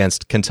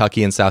against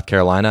Kentucky and South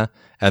Carolina,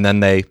 and then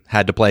they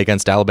had to play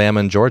against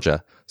Alabama and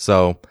Georgia.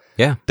 So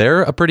yeah,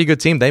 they're a pretty good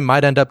team. They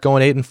might end up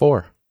going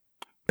 8-4.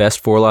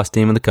 Best 4-loss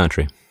team in the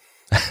country.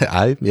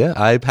 I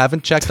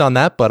haven't checked on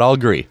that, but I'll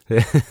agree.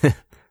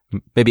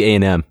 Maybe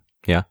A&M.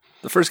 Yeah.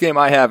 The first game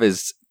I have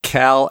is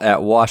Cal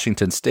at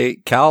Washington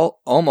State. Cal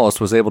almost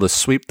was able to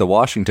sweep the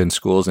Washington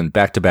schools in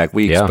back-to-back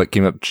weeks, but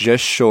came up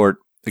just short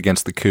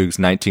against the Cougs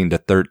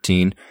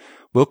 19-13.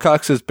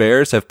 Wilcox's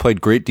Bears have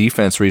played great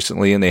defense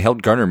recently, and they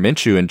held Gardner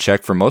Minshew in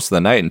check for most of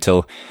the night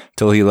until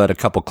he led a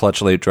couple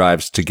clutch late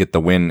drives to get the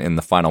win in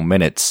the final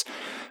minutes.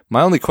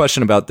 My only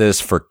question about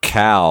this for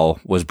Cal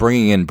was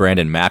bringing in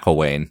Brandon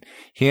McElwain.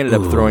 He ended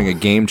up throwing a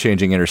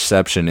game-changing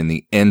interception in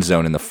the end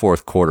zone in the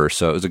fourth quarter,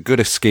 so it was a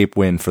good escape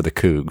win for the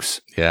Cougs.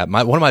 Yeah,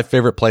 one of my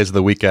favorite plays of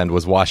the weekend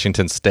was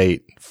Washington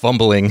State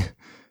fumbling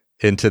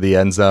into the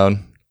end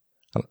zone.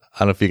 I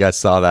don't know if you guys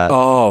saw that.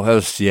 Oh, that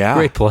was, yeah.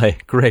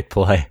 Great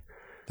play.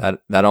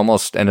 That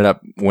almost ended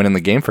up winning the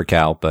game for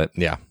Cal, but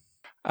yeah.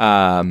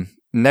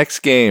 Next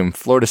game,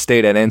 Florida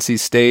State at NC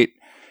State.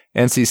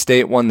 NC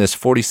State won this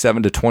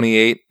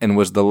 47-28 and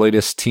was the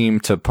latest team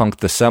to punk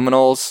the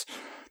Seminoles.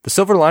 The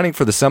silver lining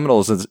for the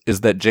Seminoles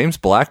is that James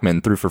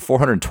Blackman threw for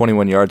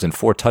 421 yards and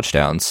 4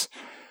 touchdowns,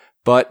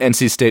 but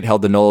NC State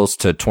held the Noles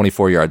to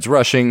 24 yards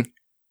rushing,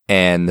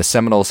 and the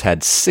Seminoles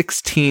had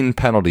 16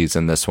 penalties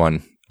in this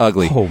one.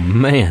 Ugly. Oh,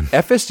 man.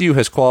 FSU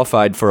has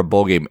qualified for a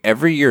bowl game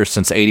every year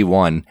since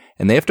 81,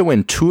 and they have to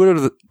win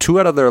two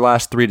out of their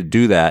last 3 to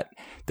do that.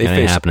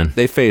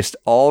 They faced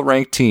all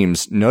ranked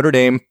teams: Notre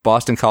Dame,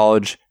 Boston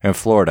College, and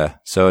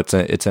Florida. So it's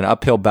an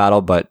uphill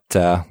battle, but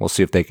we'll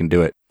see if they can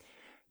do it.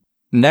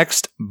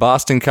 Next,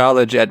 Boston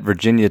College at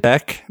Virginia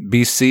Tech.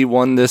 BC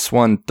won this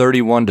one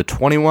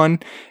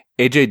 31-21.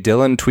 AJ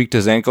Dillon tweaked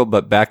his ankle,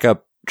 but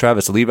backup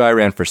Travis Levi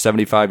ran for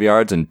 75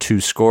 yards and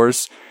 2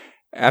 scores.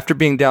 After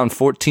being down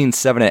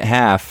 14-7 at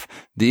half,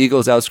 the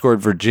Eagles outscored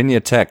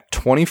Virginia Tech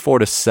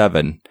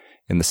 24-7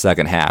 in the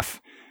second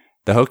half.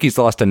 The Hokies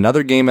lost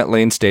another game at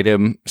Lane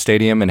Stadium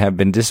and have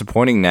been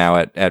disappointing now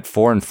at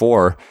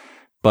 4-4,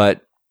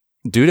 but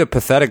due to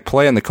pathetic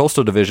play in the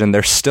Coastal Division,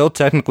 they're still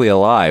technically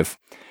alive.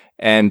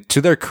 And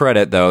to their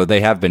credit, though,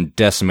 they have been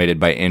decimated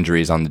by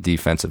injuries on the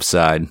defensive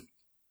side.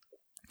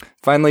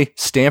 Finally,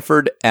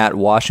 Stanford at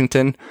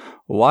Washington.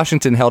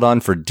 Washington held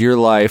on for dear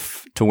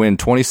life to win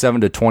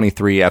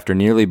 27-23 after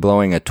nearly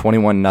blowing a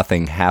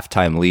 21-0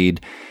 halftime lead.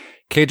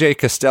 KJ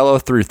Costello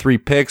threw 3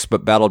 picks,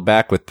 but battled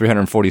back with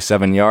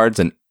 347 yards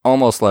and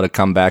almost led a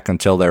comeback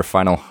until their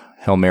final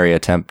Hail Mary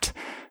attempt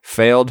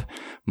failed.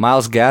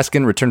 Myles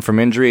Gaskin returned from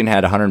injury and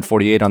had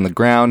 148 on the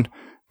ground.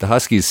 The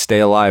Huskies stay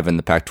alive in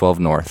the Pac-12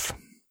 North.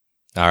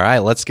 All right,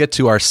 let's get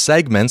to our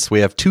segments.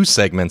 We have 2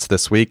 segments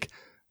this week.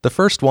 The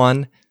first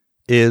one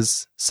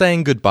is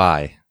saying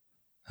goodbye.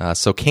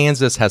 So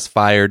Kansas has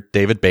fired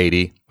David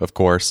Beatty, of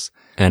course.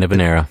 End of an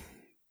era.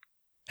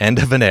 End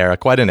of an era,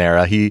 quite an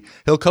era.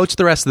 He'll coach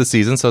the rest of the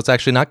season, so it's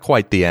actually not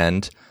quite the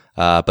end,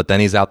 but then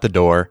he's out the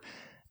door.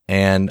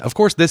 And, of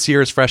course, this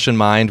year is fresh in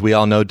mind. We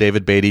all know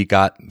David Beatty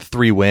got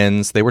 3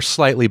 wins. They were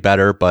slightly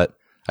better, but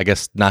I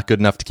guess not good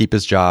enough to keep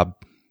his job.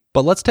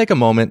 But let's take a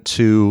moment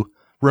to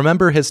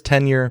remember his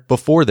tenure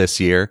before this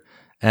year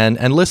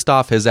and list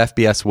off his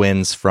FBS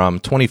wins from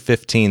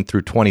 2015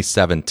 through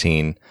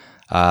 2017.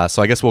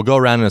 So I guess we'll go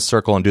around in a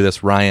circle and do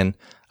this. Ryan,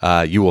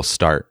 you will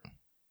start.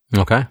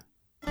 Okay.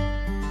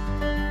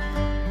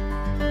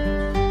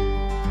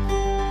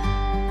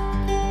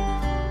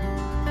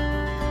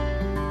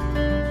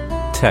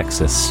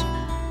 Texas.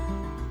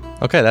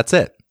 Okay, that's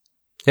it.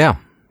 Yeah.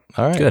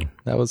 All right. Good.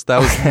 That was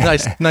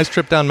nice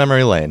trip down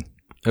memory lane.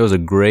 It was a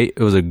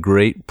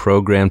great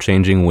program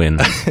changing win.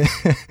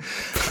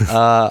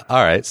 All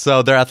right.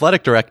 So their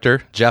athletic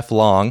director, Jeff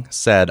Long,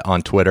 said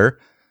on Twitter,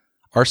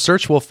 "Our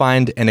search will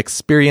find an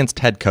experienced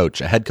head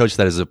coach, a head coach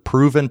that is a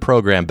proven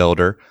program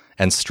builder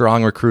and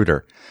strong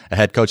recruiter, a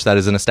head coach that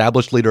is an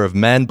established leader of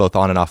men both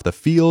on and off the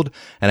field,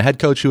 and a head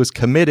coach who is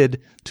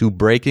committed to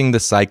breaking the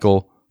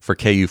cycle for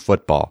KU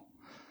football."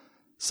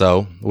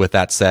 So, with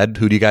that said,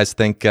 who do you guys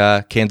think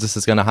Kansas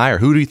is going to hire?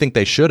 Who do you think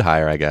they should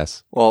hire, I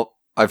guess? Well,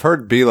 I've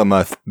heard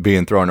Bielema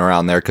being thrown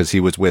around there because he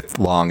was with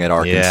Long at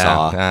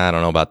Arkansas. Yeah, I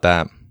don't know about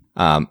that.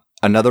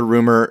 Another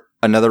rumor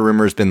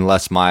has been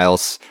Les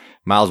Miles.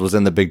 Miles was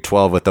in the Big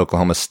 12 with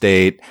Oklahoma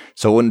State,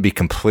 so it wouldn't be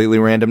completely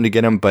random to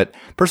get him. But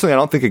personally, I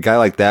don't think a guy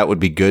like that would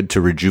be good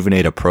to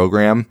rejuvenate a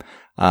program.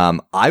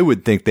 I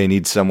would think they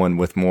need someone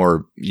with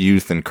more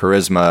youth and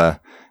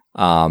charisma,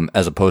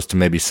 as opposed to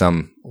maybe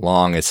some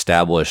long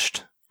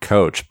established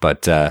coach.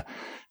 But,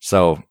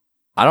 so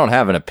I don't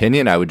have an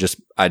opinion.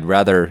 I'd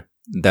rather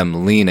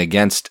them lean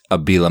against a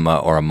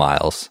Bielema or a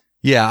Miles.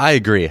 Yeah, I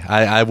agree.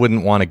 I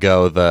wouldn't want to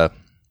go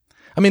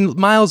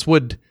Miles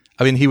would,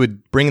 he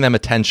would bring them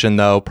attention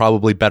though,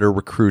 probably better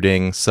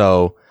recruiting.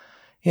 So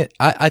yeah,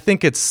 I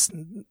think it's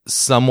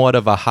somewhat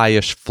of a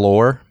high-ish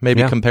floor,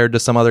 maybe compared to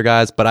some other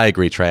guys, but I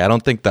agree, Trey. I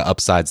don't think the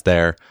upside's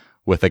there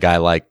with a guy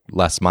like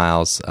Les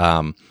Miles.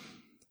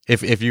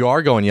 If you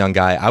are going young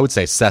guy, I would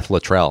say Seth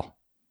Luttrell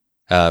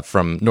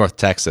from North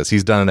Texas.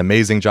 He's done an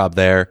amazing job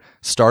there.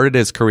 Started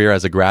his career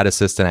as a grad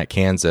assistant at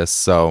Kansas,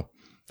 so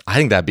I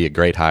think that'd be a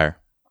great hire.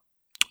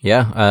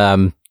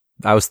 Yeah,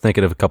 I was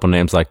thinking of a couple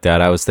names like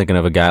that. I was thinking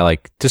of a guy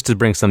like, just to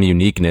bring some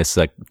uniqueness,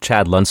 like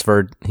Chad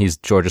Lunsford. He's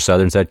Georgia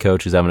Southern's head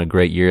coach. He's having a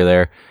great year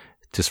there.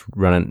 Just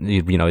running,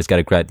 he's got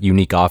a great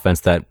unique offense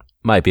that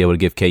might be able to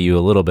give KU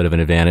a little bit of an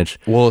advantage.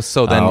 Well,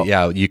 so then,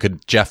 you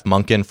could Jeff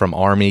Monken from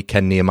Army,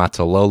 Ken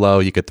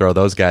Niumatalolo. You could throw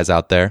those guys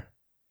out there.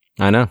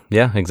 I know.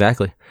 Yeah,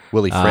 exactly.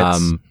 Willie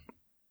Fritz.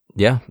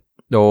 Yeah.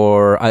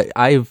 Or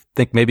I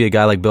think maybe a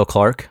guy like Bill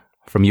Clark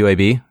from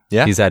UAB.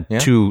 Yeah. He's had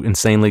 2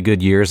 insanely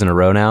good years in a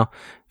row now,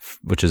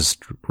 which is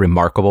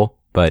remarkable.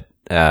 But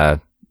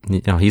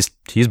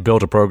he's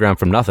built a program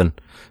from nothing.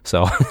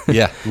 So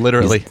yeah,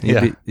 literally.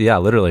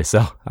 Literally.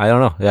 So I don't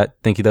know. I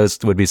think those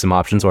would be some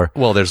options. Or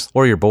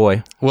your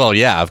boy. Well,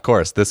 yeah, of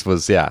course. This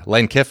was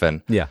Lane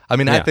Kiffin. Yeah.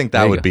 I think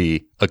that would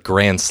be a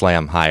grand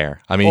slam hire.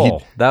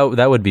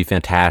 That would be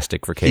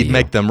fantastic for KU. He'd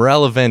make them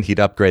relevant. He'd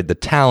upgrade the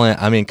talent.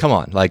 Come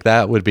on,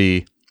 that would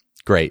be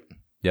great.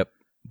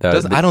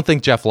 I don't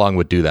think Jeff Long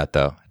would do that,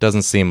 though. It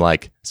doesn't seem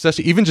like,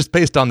 especially even just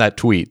based on that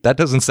tweet, that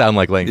doesn't sound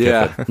like Lane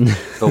Kiffin.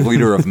 The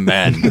leader of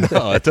men.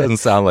 No, it doesn't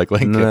sound like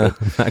Lane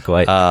Kiffin. Not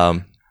quite.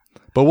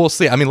 But we'll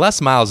see. Les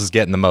Miles is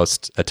getting the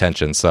most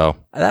attention, so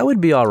that would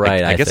be all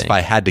right. I guess if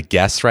I had to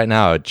guess right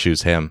now, I would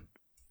choose him.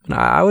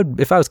 I would,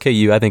 if I was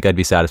KU, I think I'd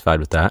be satisfied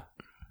with that.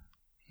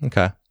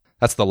 Okay,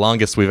 that's the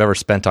longest we've ever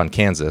spent on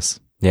Kansas.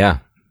 Yeah,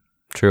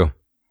 true.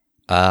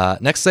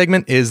 Next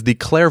segment is the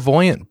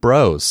Clairvoyant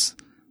Bros.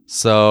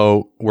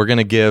 So we're going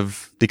to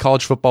give the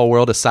college football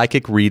world a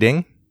psychic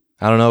reading.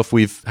 I don't know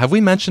if have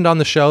we mentioned on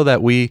the show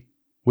that we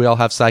all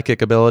have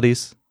psychic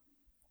abilities?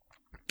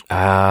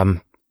 I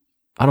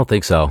don't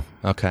think so.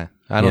 Okay.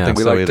 I don't think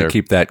we so like either. To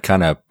keep that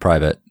kind of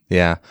private.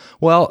 Yeah.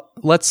 Well,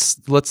 let's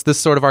this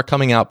sort of our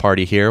coming out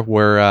party here.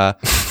 We're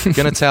going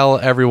to tell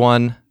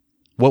everyone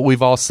what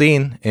we've all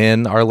seen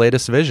in our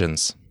latest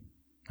visions.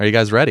 Are you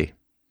guys ready?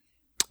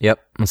 Yep.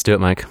 Let's do it,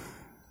 Mike.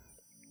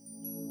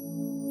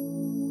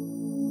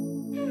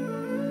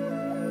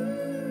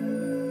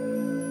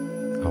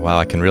 Oh, wow,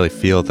 I can really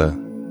feel the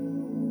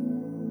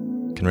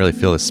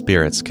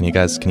spirits. Can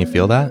you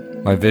feel that?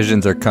 My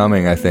visions are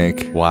coming, I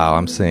think. Wow,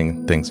 I'm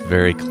seeing things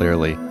very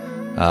clearly.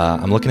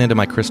 I'm looking into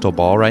my crystal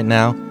ball right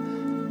now,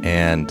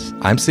 and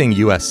I'm seeing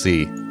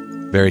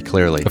USC very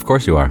clearly. Of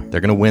course you are. They're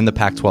going to win the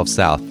Pac-12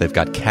 South. They've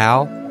got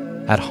Cal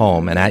at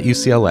home and at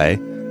UCLA.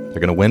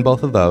 They're going to win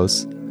both of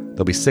those.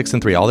 They'll be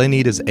 6-3. All they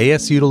need is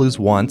ASU to lose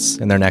once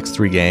in their next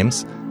 3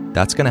 games.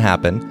 That's going to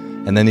happen.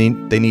 And then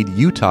they need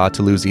Utah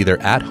to lose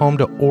either at home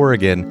to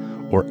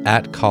Oregon or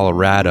at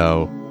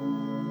Colorado.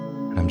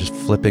 I'm just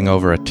flipping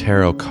over a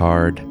tarot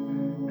card.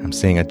 I'm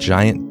seeing a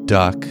giant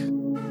duck.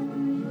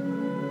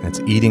 And it's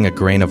eating a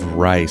grain of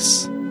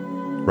rice.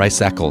 Rice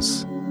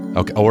Eccles.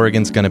 Okay,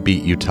 Oregon's going to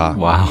beat Utah.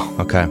 Wow.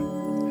 Okay.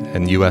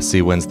 And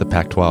USC wins the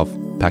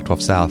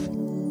Pac-12 South.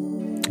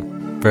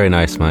 Very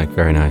nice, Mike.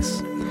 Very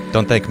nice.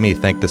 Don't thank me.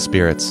 Thank the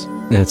spirits.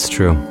 It's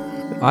true.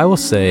 I will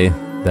say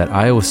that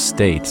Iowa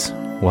State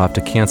will have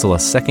to cancel a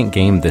second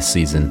game this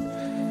season.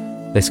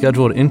 They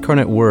scheduled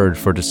Incarnate Word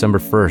for December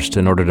 1st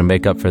in order to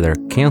make up for their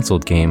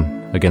canceled game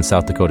against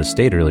South Dakota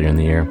State earlier in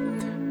the year.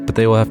 But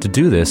they will have to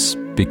do this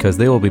because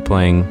they will be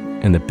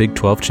playing in the Big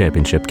 12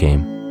 championship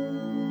game.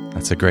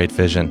 That's a great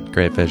vision.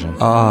 Great vision.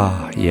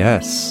 Ah,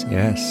 yes.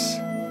 Yes.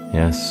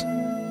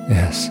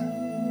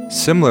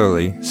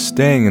 Similarly,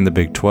 staying in the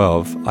Big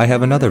 12, I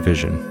have another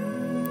vision.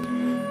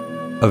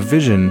 A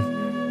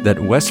vision that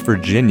West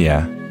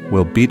Virginia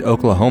will beat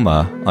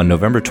Oklahoma on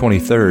November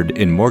 23rd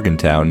in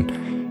Morgantown,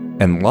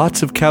 and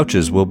lots of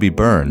couches will be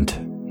burned.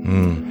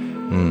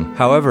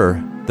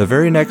 However, the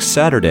very next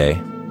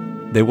Saturday,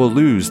 they will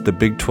lose the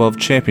Big 12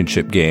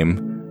 championship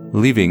game,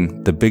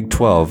 leaving the Big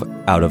 12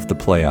 out of the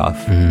playoff.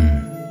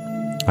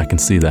 I can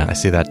see that. I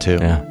see that too.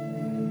 Yeah.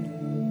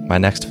 My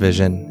next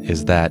vision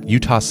is that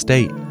Utah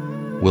State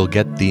will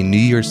get the New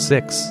Year's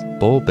 6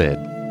 bowl bid.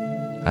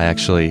 I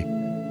actually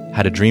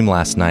had a dream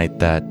last night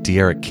that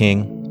De'Aaron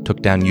King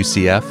took down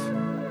UCF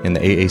in the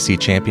AAC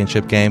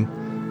championship game,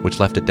 which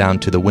left it down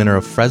to the winner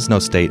of Fresno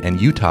State and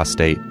Utah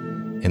State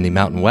in the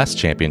Mountain West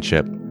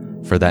championship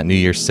for that New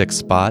Year's Six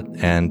spot.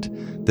 And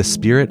the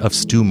spirit of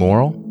Stu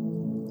Morrill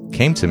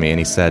came to me and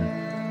he said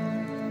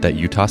that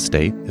Utah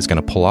State is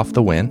going to pull off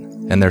the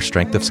win and their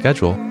strength of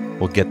schedule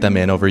will get them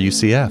in over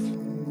UCF.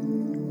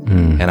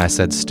 And I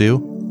said,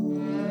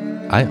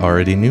 Stu, I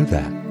already knew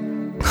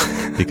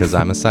that because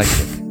I'm a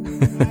psychic.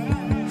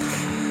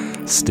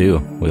 Stu.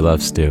 We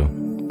love Stu.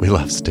 We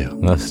love Stu.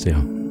 Love Stu.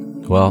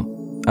 Well,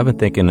 I've been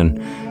thinking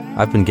and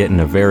I've been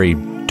getting a very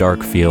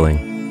dark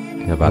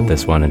feeling about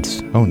this one. It's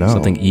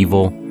something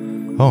evil.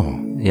 Oh.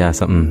 Yeah,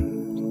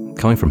 something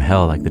coming from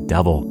hell like the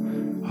devil.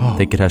 I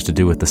think it has to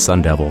do with the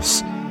Sun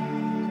Devils.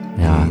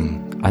 Yeah.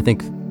 I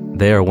think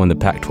they are won the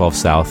Pac-12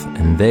 South,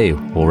 and they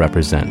will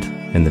represent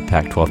in the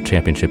Pac-12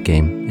 championship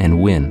game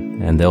and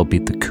win, and they'll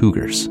beat the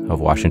Cougars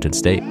of Washington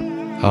State.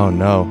 Oh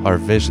no, our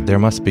vision. There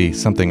must be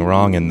something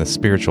wrong in the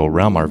spiritual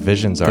realm. Our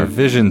visions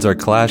are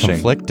clashing,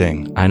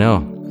 conflicting. I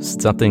know.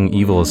 Something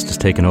evil has just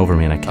taken over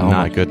me, and I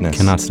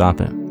cannot stop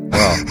it.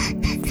 Well,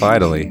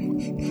 finally,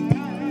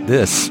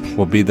 this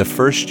will be the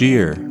first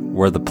year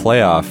where the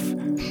playoff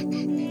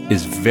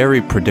is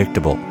very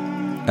predictable,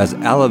 as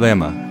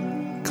Alabama,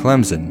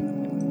 Clemson,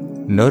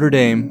 Notre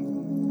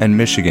Dame, and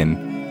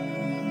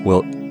Michigan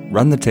will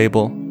run the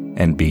table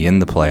and be in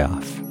the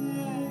playoff.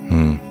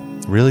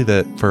 Really,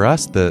 for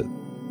us, the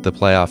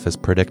playoff is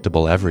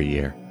predictable every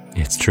year.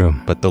 It's true.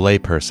 But the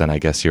layperson, I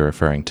guess you're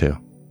referring to.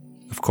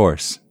 Of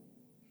course.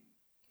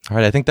 All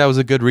right, I think that was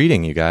a good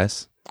reading, you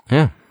guys.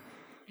 Yeah.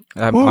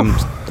 I'm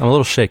a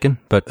little shaken,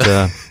 but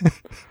I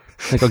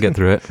think I'll get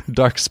through it.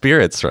 Dark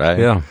spirits, right?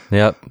 Yeah.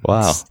 Yep.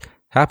 Wow.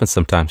 Happens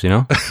sometimes, you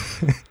know?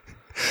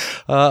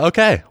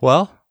 Okay,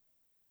 well,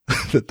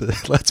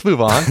 let's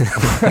move on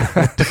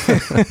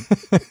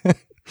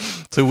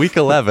to week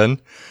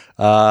 11.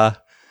 All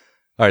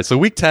right, so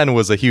week 10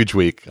 was a huge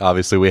week.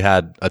 Obviously, we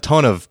had a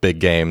ton of big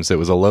games. It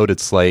was a loaded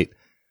slate.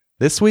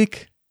 This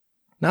week,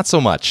 not so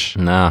much.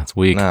 No, it's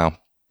weak. No,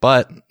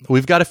 but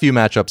we've got a few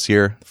matchups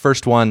here.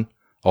 First one,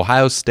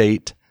 Ohio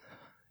State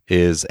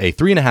is a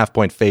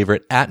 3.5-point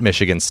favorite at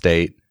Michigan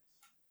State.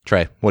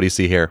 Trey, what do you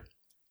see here?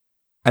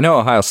 I know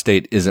Ohio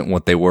State isn't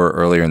what they were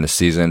earlier in the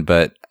season,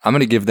 but I'm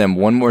going to give them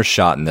one more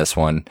shot in this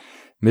one.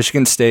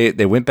 Michigan State,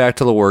 they went back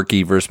to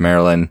Lewerke versus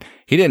Maryland.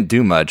 He didn't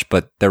do much,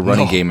 but their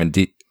running game and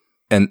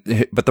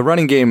the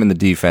running game and the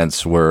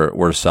defense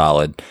were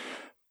solid.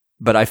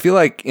 But I feel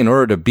like in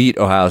order to beat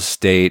Ohio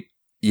State,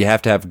 you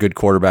have to have good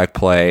quarterback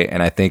play,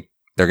 and I think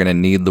they're going to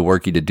need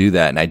Lewerke to do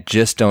that. And I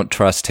just don't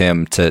trust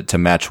him to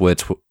match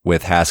wits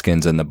with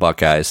Haskins and the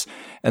Buckeyes.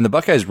 And the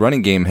Buckeyes'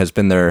 running game has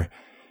been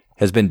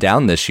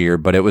down this year,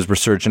 but it was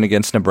resurgent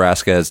against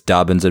Nebraska as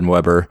Dobbins and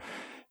Weber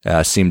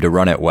seemed to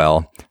run it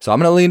well. So I'm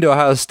going to lean to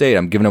Ohio State.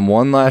 I'm giving them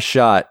one last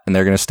shot, and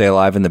they're going to stay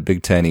alive in the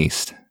Big Ten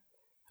East.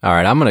 All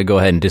right, I'm going to go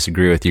ahead and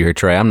disagree with you here,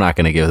 Trey. I'm not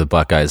going to give the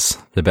Buckeyes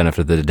the benefit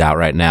of the doubt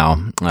right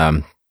now.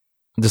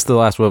 Just the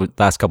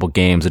last couple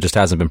games, it just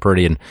hasn't been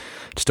pretty, and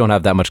just don't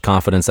have that much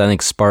confidence. I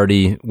think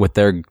Sparty, with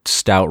their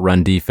stout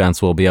run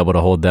defense, will be able to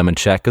hold them in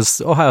check,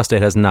 because Ohio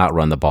State has not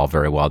run the ball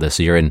very well this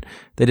year, and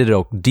they did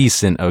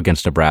decent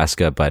against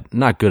Nebraska, but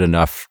not good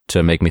enough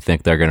to make me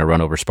think they're going to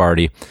run over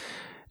Sparty.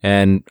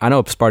 And I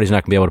know Sparty's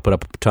not going to be able to put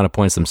up a ton of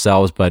points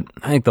themselves, but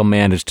I think they'll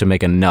manage to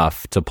make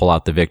enough to pull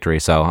out the victory.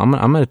 So I'm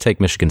going to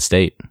take Michigan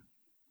State.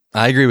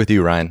 I agree with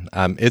you, Ryan.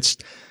 It's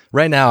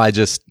right now.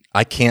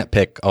 I can't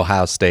pick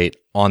Ohio State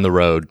on the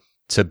road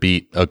to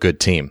beat a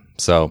good team.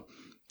 So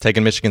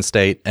taking Michigan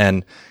State.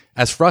 And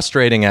as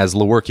frustrating as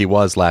Lewerke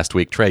was last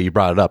week, Trey, you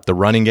brought it up. The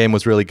running game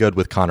was really good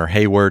with Connor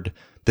Hayward.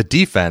 The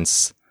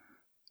defense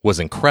was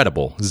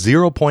incredible.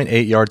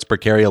 0.8 yards per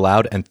carry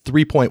allowed and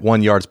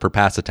 3.1 yards per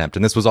pass attempt.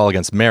 And this was all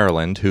against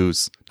Maryland,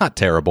 who's not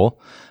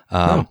terrible.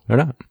 No, they're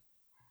not.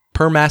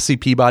 Per Massey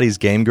Peabody's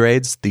game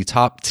grades, the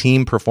top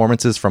team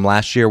performances from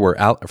last week,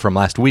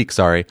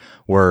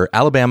 were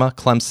Alabama,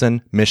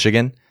 Clemson,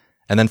 Michigan,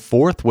 and then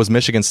fourth was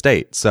Michigan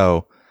State.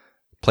 So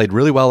played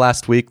really well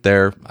last week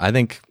there. I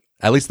think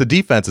at least the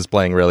defense is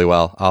playing really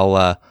well.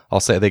 I'll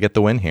say they get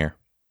the win here.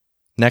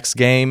 Next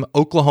game,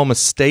 Oklahoma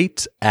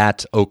State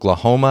at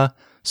Oklahoma.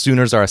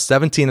 Sooners are a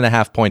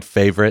 17.5-point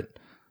favorite.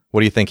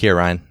 What do you think here,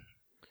 Ryan?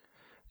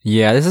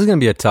 Yeah, this is going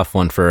to be a tough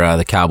one for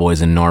the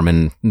Cowboys in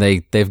Norman.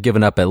 They've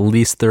given up at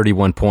least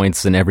 31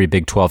 points in every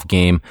Big 12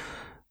 game,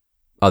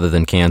 other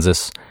than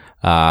Kansas.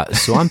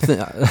 So I'm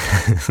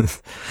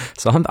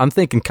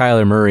thinking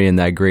Kyler Murray and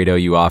that great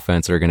OU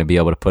offense are going to be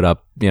able to put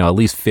up, at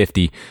least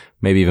 50,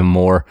 maybe even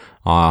more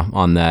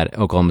on that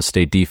Oklahoma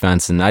State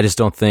defense. And I just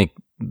don't think,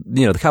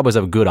 the Cowboys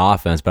have a good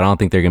offense, but I don't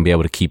think they're going to be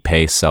able to keep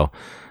pace. So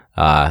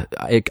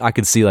I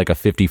could see like a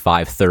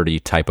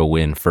 55-30 type of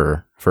win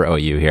for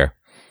OU here.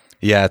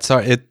 Yeah,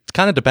 it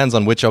kind of depends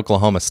on which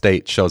Oklahoma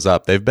State shows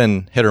up. They've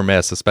been hit or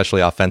miss, especially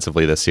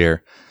offensively this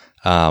year.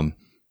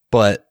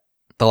 But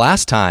the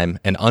last time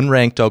an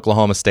unranked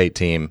Oklahoma State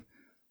team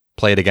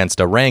played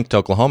against a ranked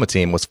Oklahoma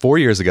team was 4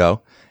 years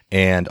ago,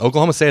 and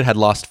Oklahoma State had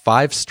lost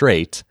 5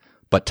 straight,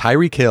 but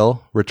Tyreek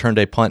Hill returned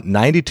a punt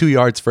 92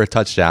 yards for a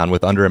touchdown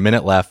with under a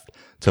minute left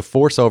to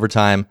force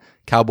overtime.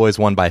 Cowboys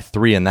won by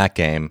 3 in that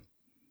game.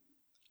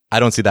 I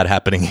don't see that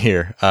happening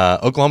here.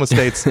 Oklahoma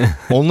State's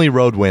only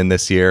road win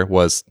this year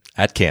was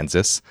at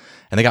Kansas,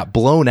 and they got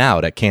blown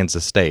out at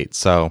Kansas State.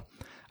 So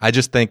I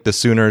just think the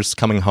Sooners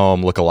coming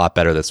home look a lot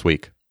better this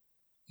week.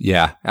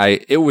 Yeah,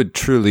 it would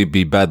truly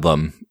be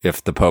bedlam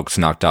if the Pokes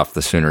knocked off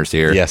the Sooners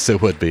here. Yes,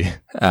 it would be.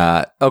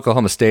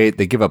 Oklahoma State,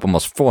 they give up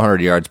almost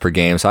 400 yards per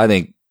game, so I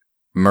think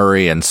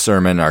Murray and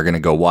Sermon are going to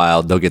go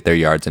wild. They'll get their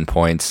yards and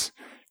points.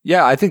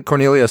 Yeah, I think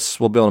Cornelius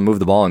will be able to move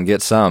the ball and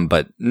get some,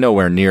 but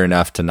nowhere near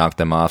enough to knock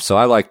them off. So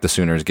I like the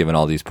Sooners given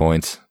all these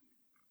points.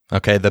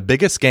 Okay, the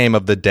biggest game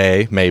of the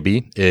day,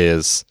 maybe,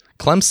 is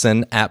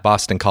Clemson at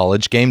Boston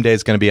College. Game day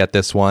is going to be at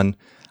this one.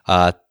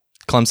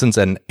 Clemson's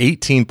an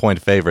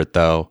 18-point favorite,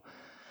 though.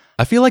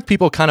 I feel like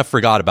people kind of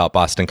forgot about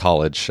Boston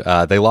College.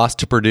 They lost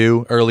to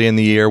Purdue early in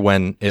the year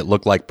when it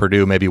looked like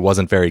Purdue maybe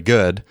wasn't very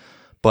good.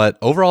 But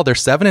overall, they're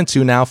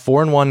 7-2 now,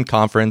 4-1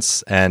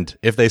 conference. And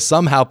if they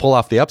somehow pull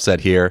off the upset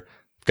here,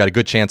 got a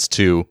good chance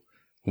to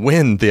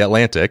win the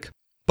Atlantic.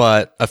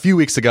 But a few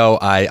weeks ago,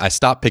 I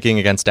stopped picking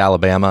against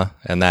Alabama,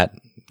 and that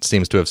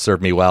seems to have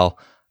served me well.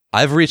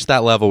 I've reached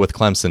that level with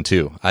Clemson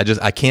too.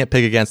 I can't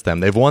pick against them.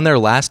 They've won their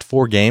last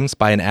 4 games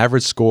by an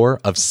average score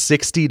of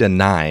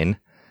 60-9.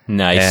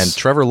 Nice. And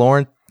Trevor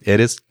Lawrence, it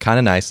is kind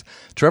of nice.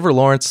 Trevor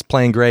Lawrence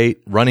playing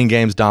great, running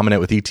games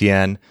dominant with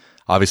ETN.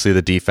 Obviously,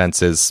 the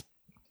defense is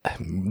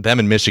them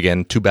and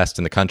Michigan, 2 best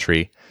in the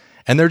country.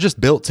 And they're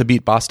just built to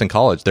beat Boston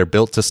College. They're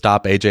built to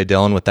stop A.J.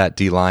 Dillon with that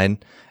D-line.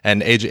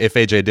 And if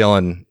A.J.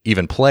 Dillon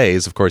even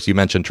plays, of course, you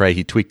mentioned, Trey,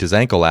 he tweaked his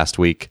ankle last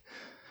week.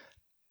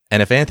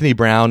 And if Anthony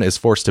Brown is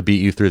forced to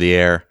beat you through the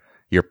air,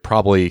 you're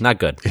probably... Not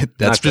good.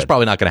 That's just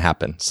probably not going to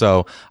happen.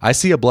 So I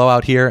see a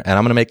blowout here, and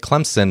I'm going to make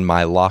Clemson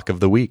my lock of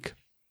the week.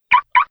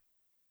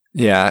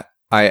 Yeah,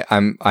 I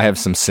have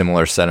some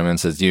similar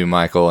sentiments as you,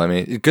 Michael. I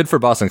mean, good for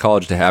Boston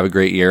College to have a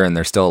great year, and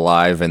they're still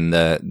alive in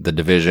the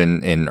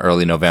division in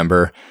early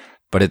November.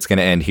 But it's going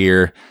to end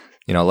here.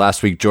 You know,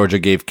 last week Georgia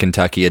gave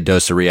Kentucky a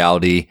dose of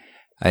reality.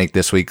 I think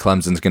this week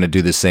Clemson's going to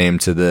do the same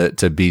to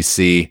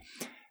BC,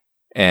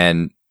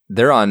 and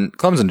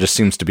Clemson just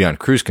seems to be on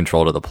cruise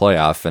control to the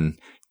playoff, and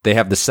they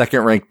have the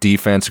second ranked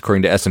defense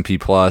according to S&P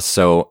Plus.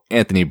 So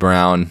Anthony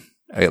Brown,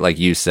 like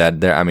you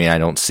said, I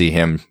don't see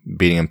him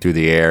beating him through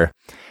the air.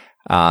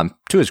 To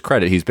his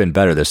credit, he's been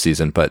better this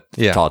season, but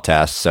tall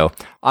task. So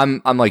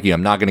I'm like you.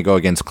 I'm not going to go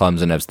against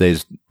Clemson as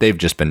they've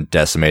just been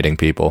decimating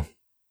people.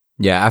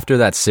 Yeah, after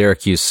that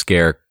Syracuse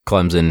scare,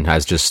 Clemson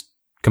has just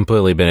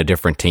completely been a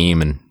different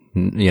team, and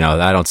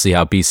I don't see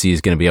how BC is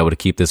going to be able to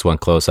keep this one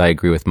close. I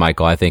agree with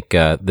Michael. I think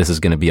this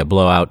is going to be a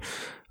blowout,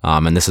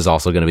 and this is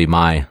also going to be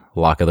my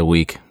lock of the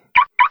week.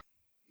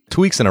 2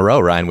 weeks in a row,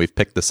 Ryan, we've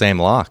picked the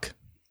same lock.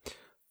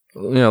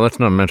 Yeah, let's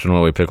not mention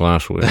what we picked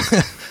last week.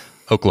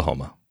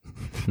 Oklahoma.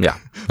 Yeah,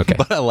 okay.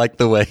 But I like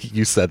the way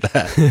you said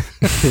that.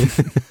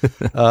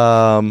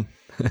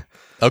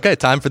 Okay,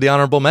 time for the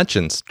honorable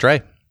mentions.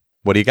 Trey,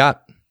 what do you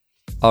got?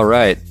 All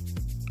right.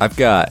 I've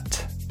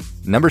got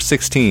number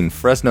 16,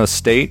 Fresno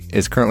State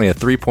is currently a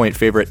 3-point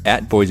favorite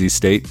at Boise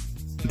State.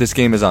 This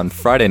game is on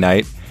Friday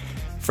night.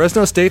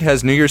 Fresno State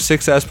has New Year's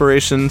Six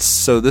aspirations,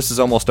 so this is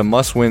almost a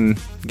must-win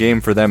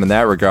game for them in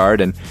that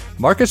regard. And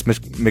Marcus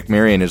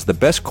McMaryion is the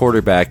best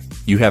quarterback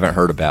you haven't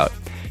heard about.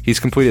 He's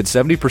completed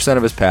 70%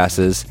 of his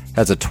passes,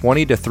 has a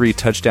 20-3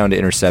 touchdown to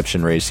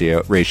interception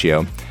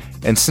ratio.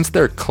 And since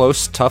their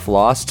close, tough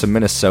loss to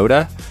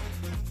Minnesota,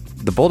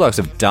 the Bulldogs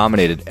have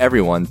dominated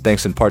everyone,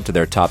 thanks in part to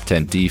their top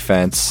 10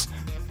 defense.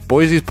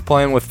 Boise's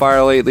playing with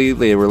fire lately.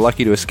 They were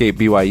lucky to escape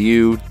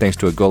BYU, thanks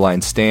to a goal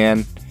line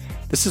stand.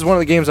 This is one of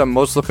the games I'm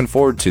most looking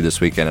forward to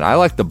this weekend, and I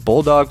like the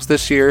Bulldogs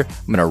this year.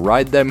 I'm going to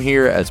ride them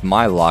here as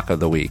my lock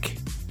of the week.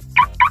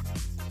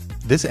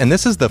 This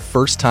is the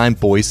first time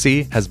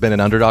Boise has been an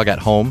underdog at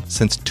home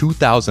since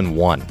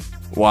 2001.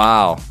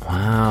 Wow.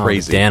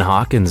 Crazy. Dan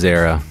Hawkins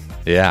era.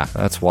 Yeah.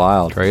 That's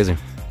wild. Crazy.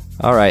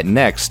 All right,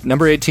 next,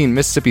 number 18,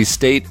 Mississippi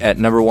State at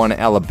number 1,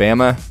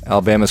 Alabama.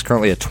 Alabama is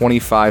currently a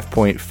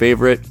 25-point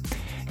favorite.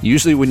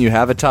 Usually when you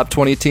have a top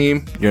 20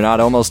 team, you're not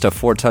almost a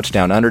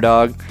 4-touchdown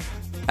underdog.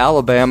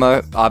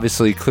 Alabama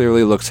obviously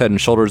clearly looks head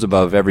and shoulders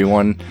above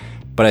everyone,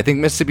 but I think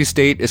Mississippi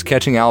State is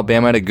catching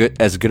Alabama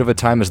at as good of a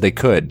time as they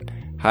could.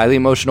 Highly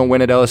emotional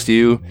win at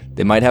LSU.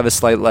 They might have a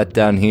slight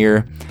letdown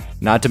here.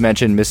 Not to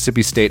mention,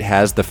 Mississippi State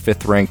has the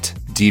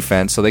 5th-ranked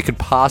defense, so they could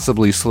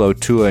possibly slow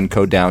Tua and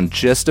Co down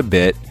just a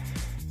bit.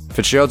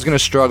 Fitzgerald's going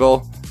to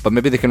struggle, but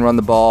maybe they can run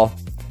the ball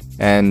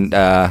and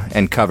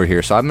cover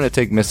here. So I'm going to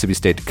take Mississippi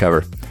State to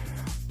cover.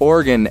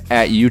 Oregon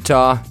at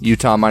Utah.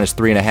 Utah minus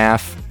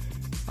 3.5.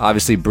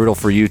 Obviously brutal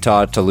for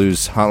Utah to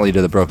lose Huntley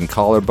to the broken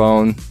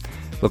collarbone.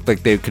 Looked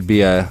like they could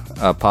be a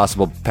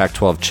possible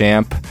Pac-12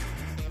 champ.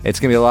 It's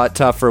going to be a lot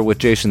tougher with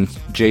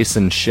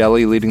Jason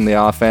Shelley leading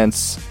the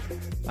offense.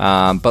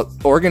 But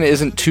Oregon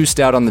isn't too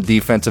stout on the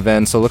defensive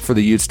end, so look for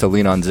the Utes to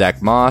lean on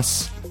Zach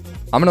Moss.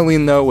 I'm going to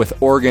lean, though, with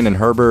Oregon and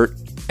Herbert,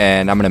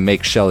 and I'm going to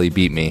make Shelley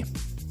beat me.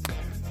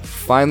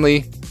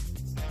 Finally,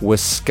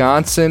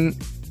 Wisconsin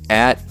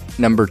at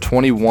number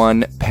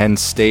 21, Penn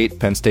State.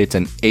 Penn State's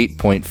an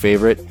 8-point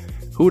favorite.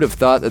 Who would have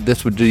thought that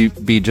this would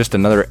be just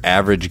another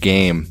average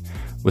game?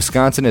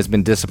 Wisconsin has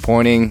been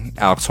disappointing.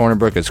 Alex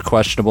Hornibrook is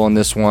questionable in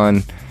this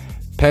one.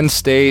 Penn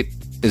State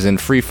is in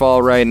free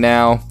fall right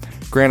now.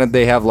 Granted,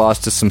 they have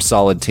lost to some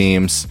solid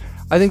teams.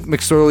 I think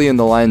McSorley and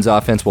the Lions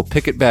offense will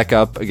pick it back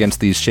up against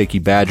these shaky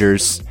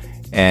Badgers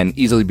and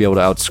easily be able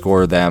to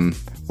outscore them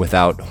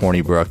without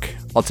Hornibrook.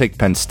 I'll take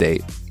Penn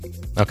State.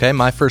 Okay,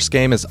 my first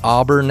game is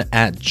Auburn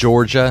at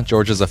Georgia.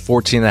 Georgia's a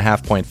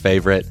 14.5-point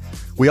favorite.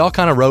 We all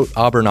kind of wrote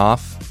Auburn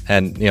off,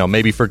 and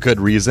maybe for good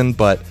reason,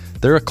 but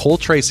they're a Cole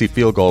Tracy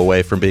field goal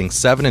away from being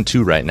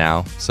 7-2 right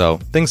now, so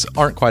things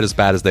aren't quite as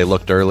bad as they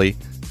looked early.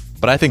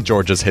 But I think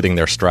Georgia's hitting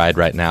their stride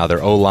right now.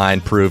 Their O-line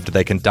proved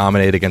they can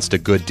dominate against a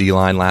good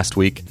D-line last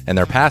week, and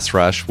their pass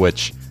rush,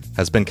 which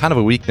has been kind of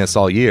a weakness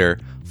all year,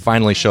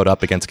 finally showed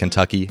up against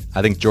Kentucky.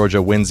 I think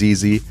Georgia wins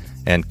easy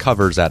and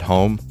covers at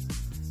home.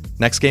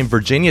 Next game,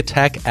 Virginia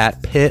Tech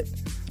at Pitt.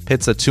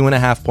 Pitt's a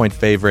 2.5-point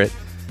favorite.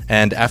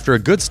 And after a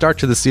good start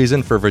to the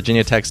season for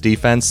Virginia Tech's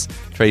defense,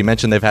 Trey, you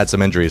mentioned they've had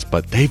some injuries,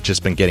 but they've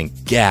just been getting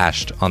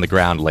gashed on the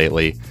ground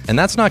lately. And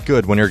that's not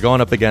good when you're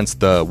going up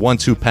against the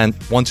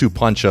 1-2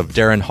 punch of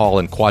Darren Hall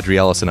and Quadri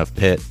Ellison of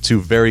Pitt,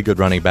 two very good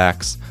running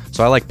backs.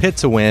 So I like Pitt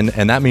to win,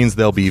 and that means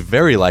they'll be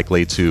very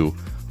likely to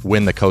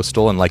win the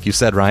Coastal, and like you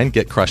said, Ryan,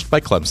 get crushed by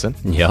Clemson.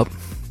 Yep.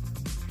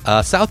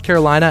 South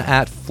Carolina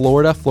at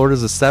Florida.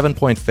 Florida's a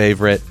 7-point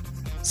favorite.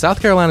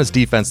 South Carolina's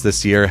defense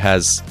this year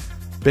has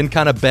been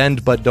kind of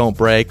bend but don't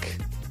break.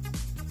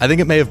 I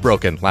think it may have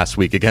broken last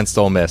week against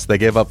Ole Miss. They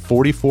gave up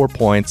 44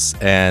 points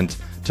and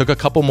took a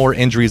couple more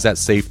injuries at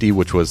safety,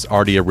 which was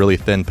already a really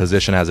thin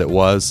position as it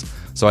was.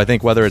 So I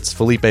think whether it's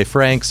Felipe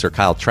Franks or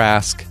Kyle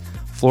Trask,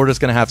 Florida's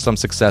going to have some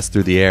success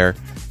through the air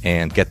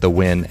and get the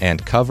win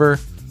and cover.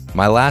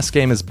 My last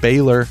game is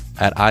Baylor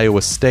at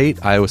Iowa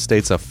State. Iowa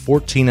State's a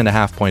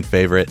 14.5-point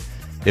favorite.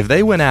 If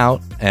they win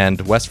out and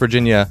West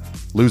Virginia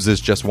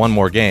loses just one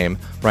more game,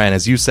 Ryan,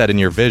 as you said in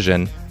your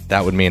vision,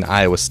 that would mean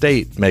Iowa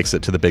State makes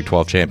it to the Big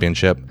 12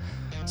 championship.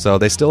 So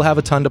they still have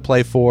a ton to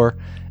play for.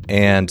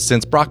 And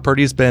since Brock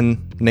Purdy's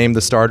been named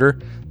the starter,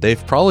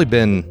 they've probably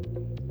been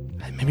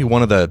maybe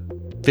one of the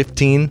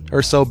 15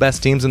 or so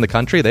best teams in the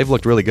country. They've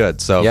looked really good.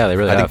 So yeah, they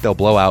really I think have. they'll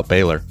blow out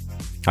Baylor.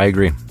 I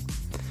agree.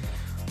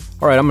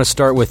 All right, I'm going to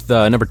start with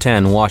number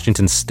 10,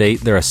 Washington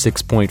State. They're a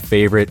 6-point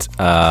favorite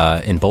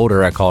in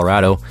Boulder at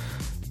Colorado.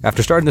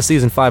 After starting the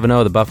season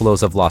 5-0, the Buffaloes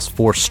have lost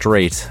 4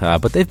 straight,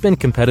 but they've been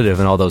competitive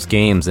in all those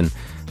games, and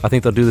I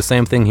think they'll do the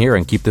same thing here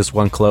and keep this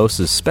one close,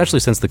 especially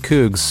since the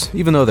Cougs,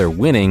 even though they're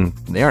winning,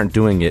 they aren't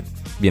doing it,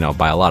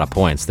 by a lot of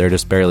points. They're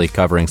just barely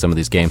covering some of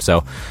these games.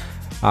 So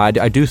I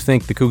do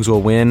think the Cougs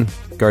will win.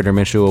 Gardner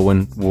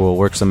Minshew will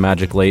work some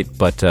magic late,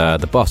 but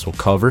the Buffs will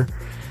cover.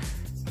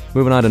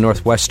 Moving on to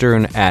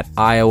Northwestern at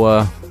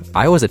Iowa.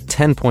 Iowa's a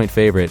 10-point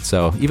favorite,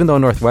 so even though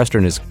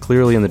Northwestern is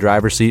clearly in the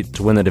driver's seat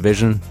to win the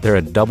division, they're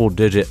a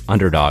double-digit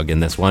underdog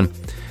in this one.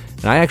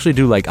 And I actually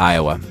do like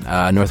Iowa.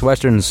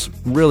 Northwestern's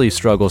really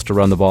struggles to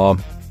run the ball,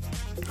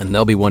 and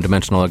they'll be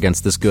one-dimensional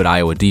against this good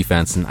Iowa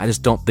defense, and I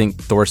just don't think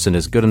Thorson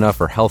is good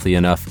enough or healthy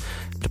enough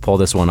to pull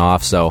this one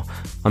off, so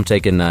I'm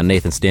taking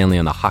Nathan Stanley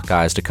on the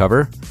Hawkeyes to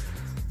cover.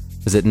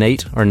 Is it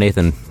Nate or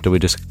Nathan?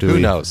 Who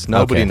knows?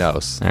 Nobody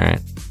knows. All right.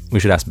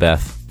 We should ask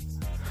Beth.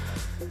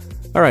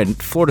 All right,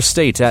 Florida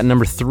State at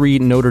number 3,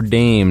 Notre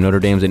Dame. Notre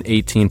Dame's an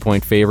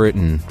 18-point favorite,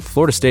 and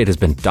Florida State has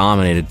been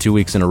dominated 2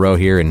 weeks in a row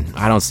here, and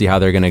I don't see how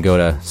they're going to go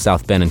to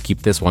South Bend and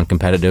keep this one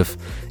competitive.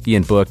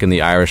 Ian Book and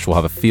the Irish will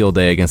have a field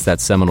day against that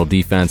Seminole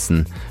defense,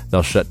 and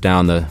they'll shut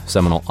down the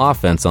Seminole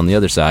offense on the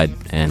other side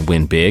and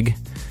win big.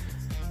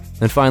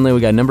 Then finally, we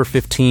got number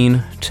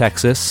 15,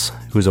 Texas,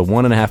 who's a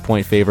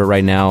 1.5-point favorite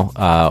right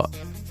now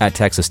at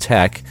Texas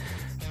Tech.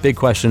 Big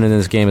question in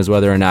this game is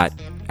whether or not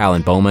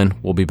Alan Bowman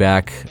will be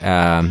back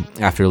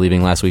after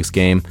leaving last week's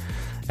game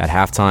at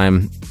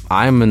halftime.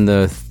 I'm in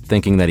the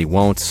thinking that he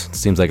won't.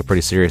 Seems like a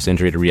pretty serious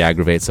injury to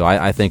re-aggravate, so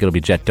I think it'll be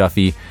Jet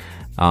Duffy,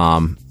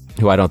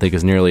 who I don't think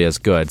is nearly as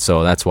good,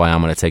 so that's why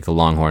I'm going to take the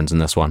Longhorns in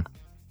this one.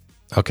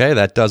 Okay,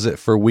 that does it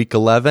for Week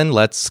 11.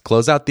 Let's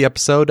close out the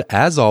episode,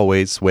 as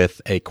always, with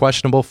a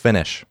questionable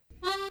finish.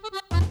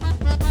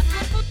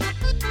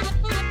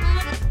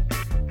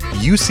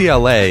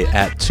 UCLA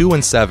at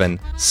 2-7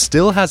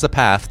 still has a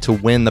path to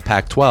win the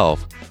Pac-12.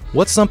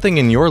 What's something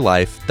in your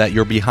life that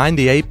you're behind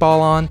the 8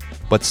 ball on,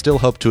 but still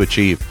hope to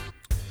achieve?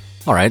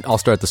 All right, I'll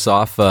start this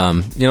off.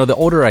 The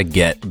older I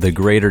get, the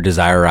greater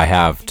desire I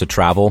have to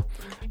travel,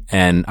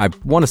 and I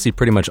want to see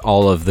pretty much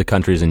all of the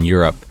countries in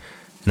Europe,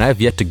 and I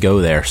have yet to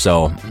go there,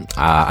 so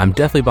I'm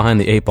definitely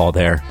behind the 8 ball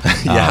there.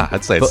 Yeah,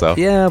 I'd say so.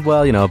 Yeah,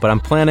 well, but I'm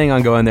planning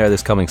on going there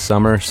this coming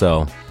summer,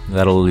 so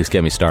that'll at least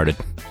get me started.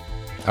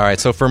 All right,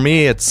 so for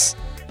me, it's,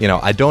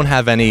 I don't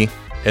have any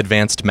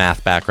advanced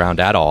math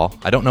background at all.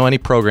 I don't know any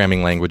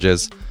programming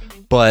languages,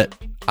 but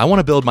I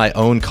want to build my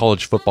own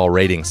college football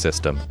rating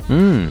system.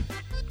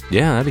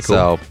 Yeah, that'd be cool.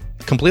 So,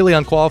 completely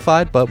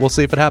unqualified, but we'll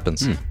see if it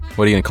happens.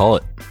 What are you going to call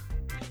it?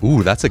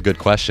 Ooh, that's a good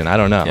question. I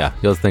don't know. Yeah,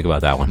 you'll think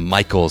about that one.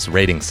 Michael's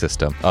rating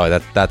system. Oh,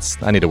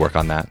 that's. I need to work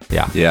on that.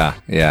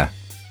 Yeah.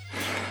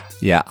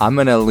 Yeah, I'm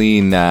going to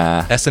lean...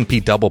 S&P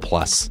double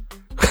plus.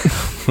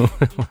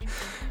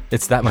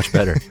 It's that much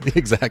better.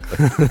 Exactly.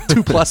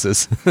 2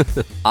 pluses.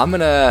 I'm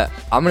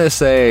gonna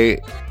say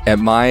at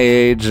my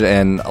age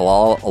and a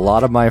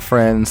lot of my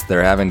friends,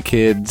 they're having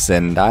kids,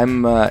 and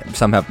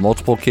some have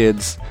multiple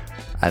kids.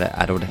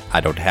 I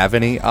don't have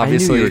any,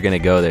 obviously. I knew you were going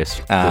to go this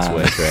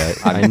way, Trey.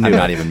 I'm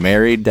not even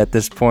married at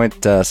this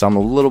point, so I'm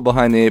a little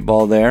behind the 8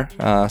 ball there.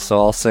 So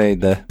I'll say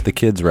the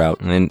kids route.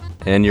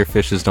 And your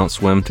fishes don't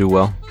swim too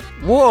well.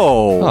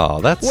 Whoa! Oh,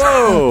 that's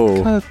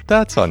whoa!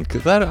 That's how do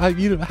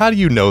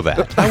you know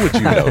that? How would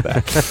you know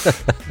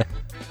that?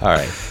 All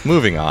right,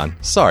 moving on.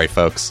 Sorry,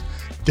 folks.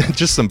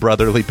 Just some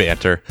brotherly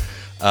banter.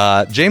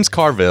 James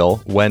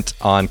Carville went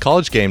on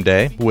College Game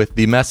Day with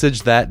the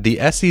message that the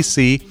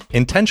SEC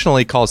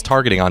intentionally calls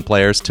targeting on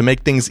players to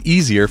make things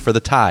easier for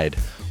the Tide.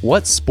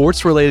 What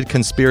sports-related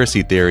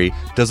conspiracy theory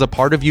does a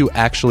part of you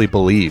actually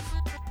believe?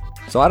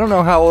 So I don't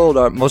know how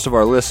old most of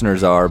our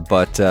listeners are,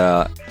 but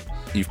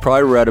you've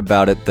probably read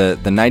about it. The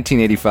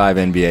 1985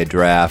 NBA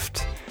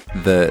draft,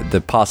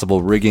 the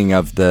possible rigging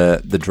of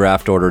the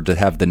draft order to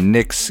have the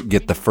Knicks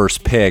get the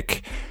first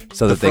pick,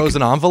 so that The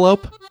frozen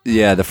envelope?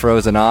 Yeah, the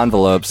frozen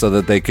envelope, so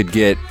that they could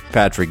get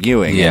Patrick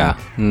Ewing. Yeah,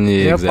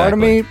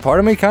 exactly. Part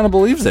of me kind of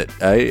believes it.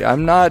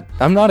 I'm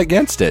not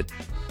against it.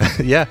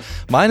 Yeah,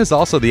 mine is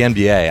also the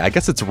NBA. I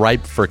guess it's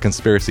ripe for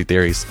conspiracy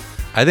theories.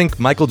 I think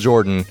Michael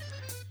Jordan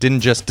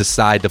didn't just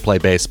decide to play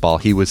baseball.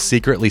 He was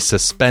secretly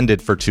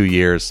suspended for 2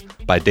 years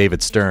by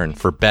David Stern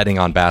for betting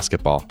on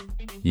basketball.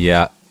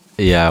 Yeah,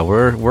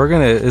 we're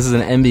gonna. This is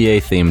an NBA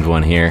themed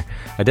one here.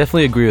 I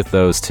definitely agree with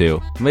those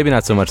two. Maybe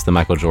not so much the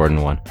Michael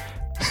Jordan one.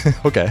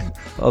 Okay.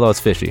 Although it's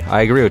fishy.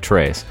 I agree with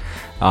Trey's.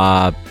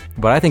 But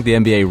I think the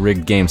NBA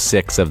rigged Game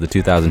 6 of the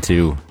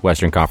 2002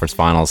 Western Conference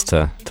Finals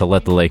to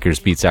let the Lakers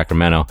beat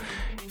Sacramento.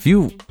 If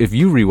you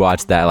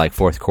rewatch that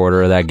fourth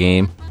quarter of that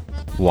game,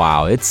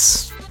 wow,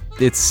 it's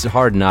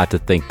hard not to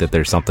think that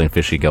there's something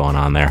fishy going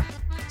on there.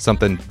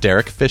 Something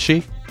Derek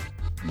Fishy?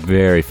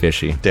 Very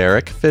fishy.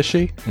 Derek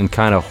Fishy? And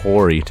kind of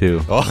hoary,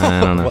 too. Oh,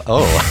 I don't know.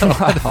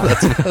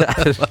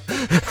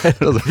 That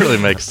doesn't really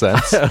make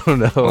sense. I don't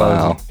know.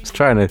 Wow. I was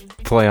trying to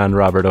play on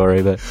Robert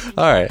Horry, but...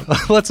 All right,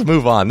 let's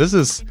move on. This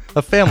is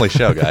a family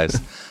show, guys.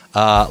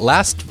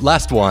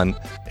 Last one.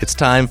 It's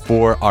time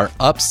for our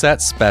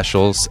upset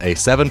specials, a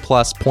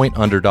 7+ point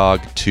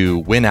underdog to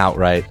win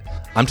outright.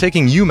 I'm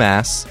taking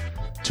UMass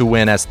to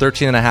win as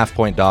 13.5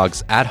 point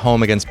dogs at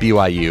home against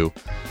BYU.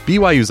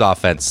 BYU's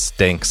offense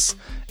stinks.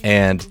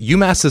 And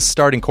UMass's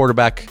starting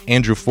quarterback,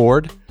 Andrew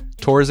Ford,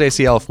 tore his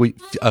ACL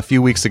a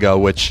few weeks ago,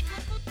 which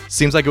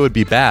seems like it would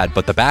be bad,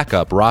 but the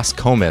backup, Ross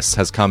Comas,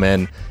 has come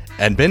in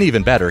and been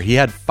even better. He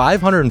had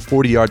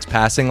 540 yards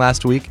passing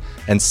last week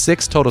and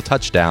 6 total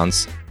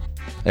touchdowns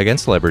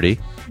against Liberty.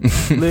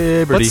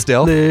 Liberty. But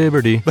still.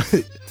 Liberty.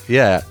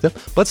 Yeah,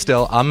 but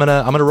still, I'm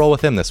gonna roll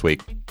with him this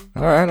week.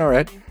 All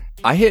right.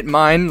 I hit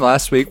mine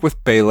last week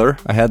with Baylor.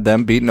 I had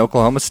them beating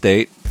Oklahoma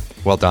State.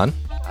 Well done.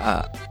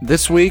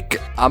 This week,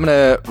 I'm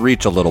going to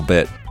reach a little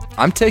bit.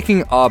 I'm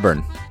taking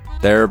Auburn.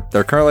 They're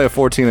currently a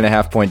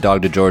 14.5 point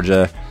dog to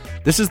Georgia.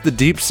 This is the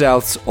Deep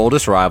South's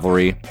oldest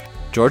rivalry.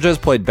 Georgia has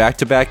played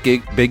back-to-back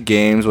big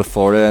games with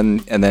Florida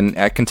and then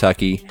at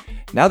Kentucky.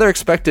 Now they're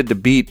expected to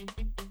beat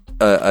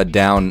a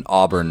down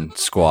Auburn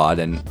squad,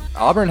 and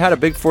Auburn had a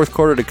big fourth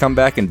quarter to come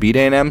back and beat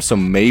A&M, so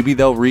maybe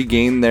they'll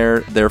regain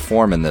their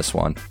form in this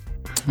one.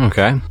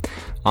 Okay.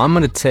 I'm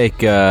going to take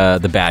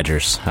the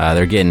Badgers.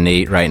 They're getting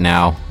 8 right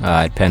now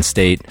at Penn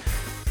State.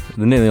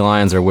 The Nittany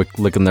Lions are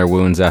licking their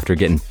wounds after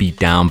getting beat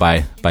down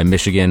by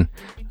Michigan.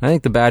 I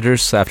think the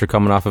Badgers, after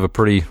coming off of a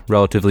pretty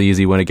relatively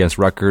easy win against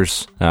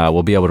Rutgers,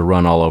 will be able to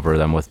run all over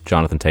them with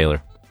Jonathan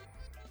Taylor.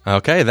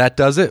 Okay, that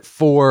does it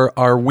for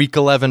our Week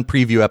 11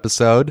 preview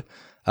episode.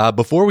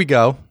 Before we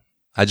go,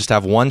 I just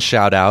have one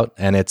shout out,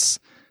 and it's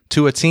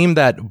to a team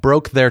that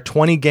broke their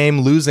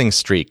 20-game losing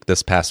streak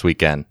this past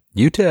weekend.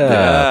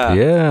 UTEP,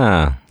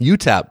 yeah.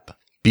 UTEP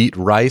beat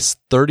Rice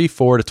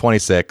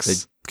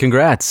 34-26.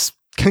 Congrats.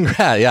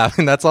 Yeah, I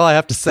mean, that's all I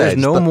have to say. There's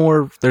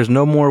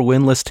no more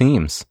winless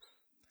teams.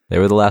 They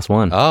were the last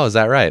one. Oh, is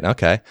that right?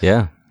 Okay.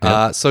 Yeah.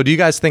 So do you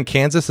guys think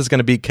Kansas is going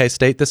to beat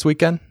K-State this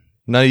weekend?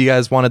 None of you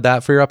guys wanted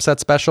that for your upset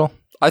special?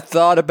 I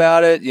thought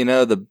about it,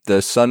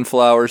 the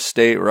Sunflower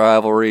State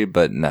rivalry,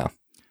 but no.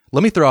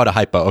 Let me throw out a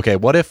hypo. Okay,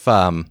 what if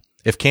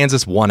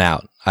Kansas won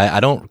out?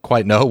 I don't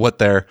quite know what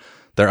their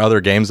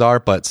other games are,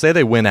 but say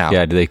they win out.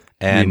 Yeah, do they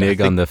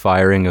renege on the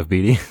firing of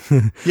Beatty?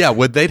 Yeah,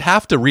 they'd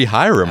have to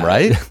rehire him,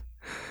 right?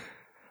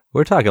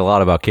 We're talking a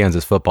lot about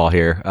Kansas football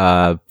here.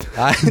 I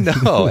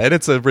know, and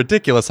it's a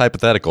ridiculous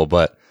hypothetical,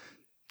 but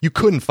you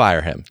couldn't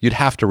fire him. You'd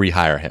have to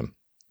rehire him.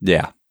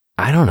 Yeah.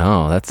 I don't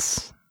know.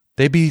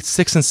 They'd be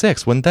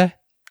 6-6, wouldn't they?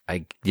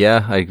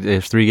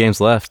 There's 3 games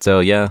left, so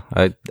yeah,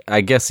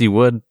 I guess you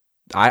would.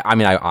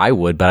 I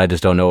would, but I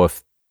just don't know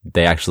if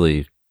they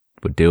actually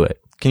would do it.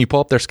 Can you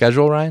pull up their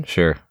schedule, Ryan?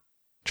 Sure.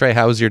 Trey,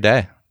 how was your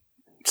day?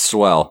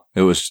 Swell.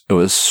 It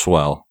was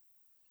swell.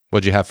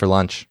 What'd you have for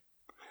lunch?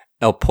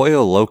 El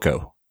Pollo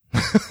Loco.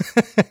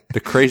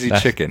 The crazy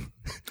chicken.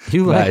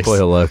 You like Nice.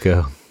 Pollo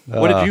Loco.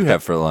 What did you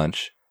have for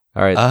lunch?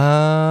 All right.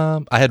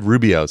 I had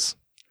Rubios.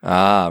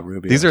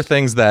 Ruby. These are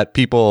things that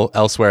people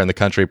elsewhere in the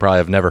country probably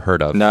have never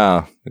heard of.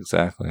 No,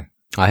 exactly.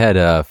 I had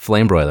a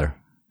flame broiler.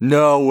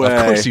 No way.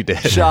 Of course you did.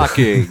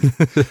 Shocking.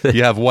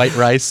 You have white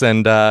rice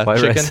and White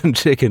chicken? rice and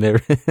chicken.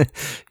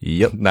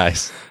 Yep.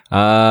 Nice.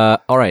 All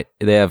right.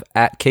 They have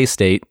at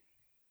K-State,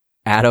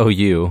 at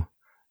OU,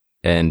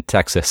 and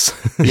Texas.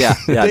 Yeah,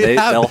 They'll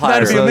they'll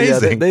hire. that'd be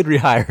amazing. They'd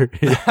rehire.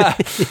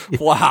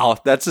 Wow,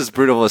 that's as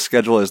brutal of a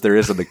schedule as there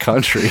is in the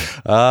country.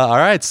 All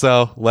right,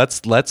 so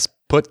let's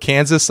put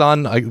Kansas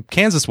on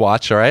Kansas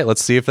watch. All right,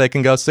 let's see if they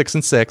can go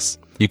 6-6.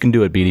 You can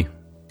do it, Beatty,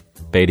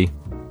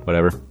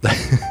 whatever.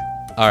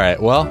 All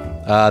right, well,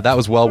 that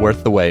was well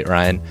worth the wait,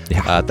 Ryan.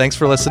 Yeah. Thanks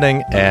for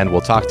listening, and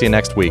we'll talk to you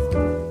next week.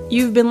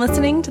 You've been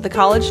listening to the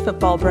College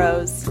Football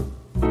Bros.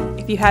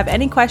 If you have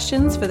any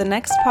questions for the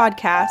next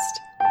podcast,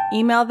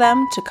 email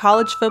them to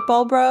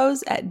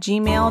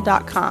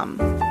collegefootballbros@gmail.com.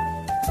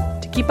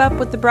 To keep up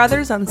with the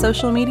brothers on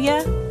social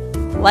media,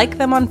 like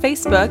them on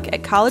Facebook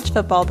at College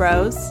Football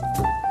Bros,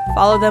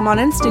 follow them on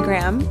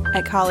Instagram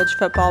at College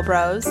Football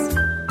Bros,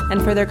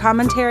 and for their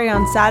commentary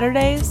on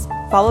Saturdays,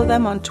 follow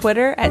them on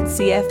Twitter at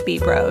CFB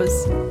Bros.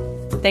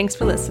 Thanks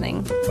for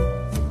listening.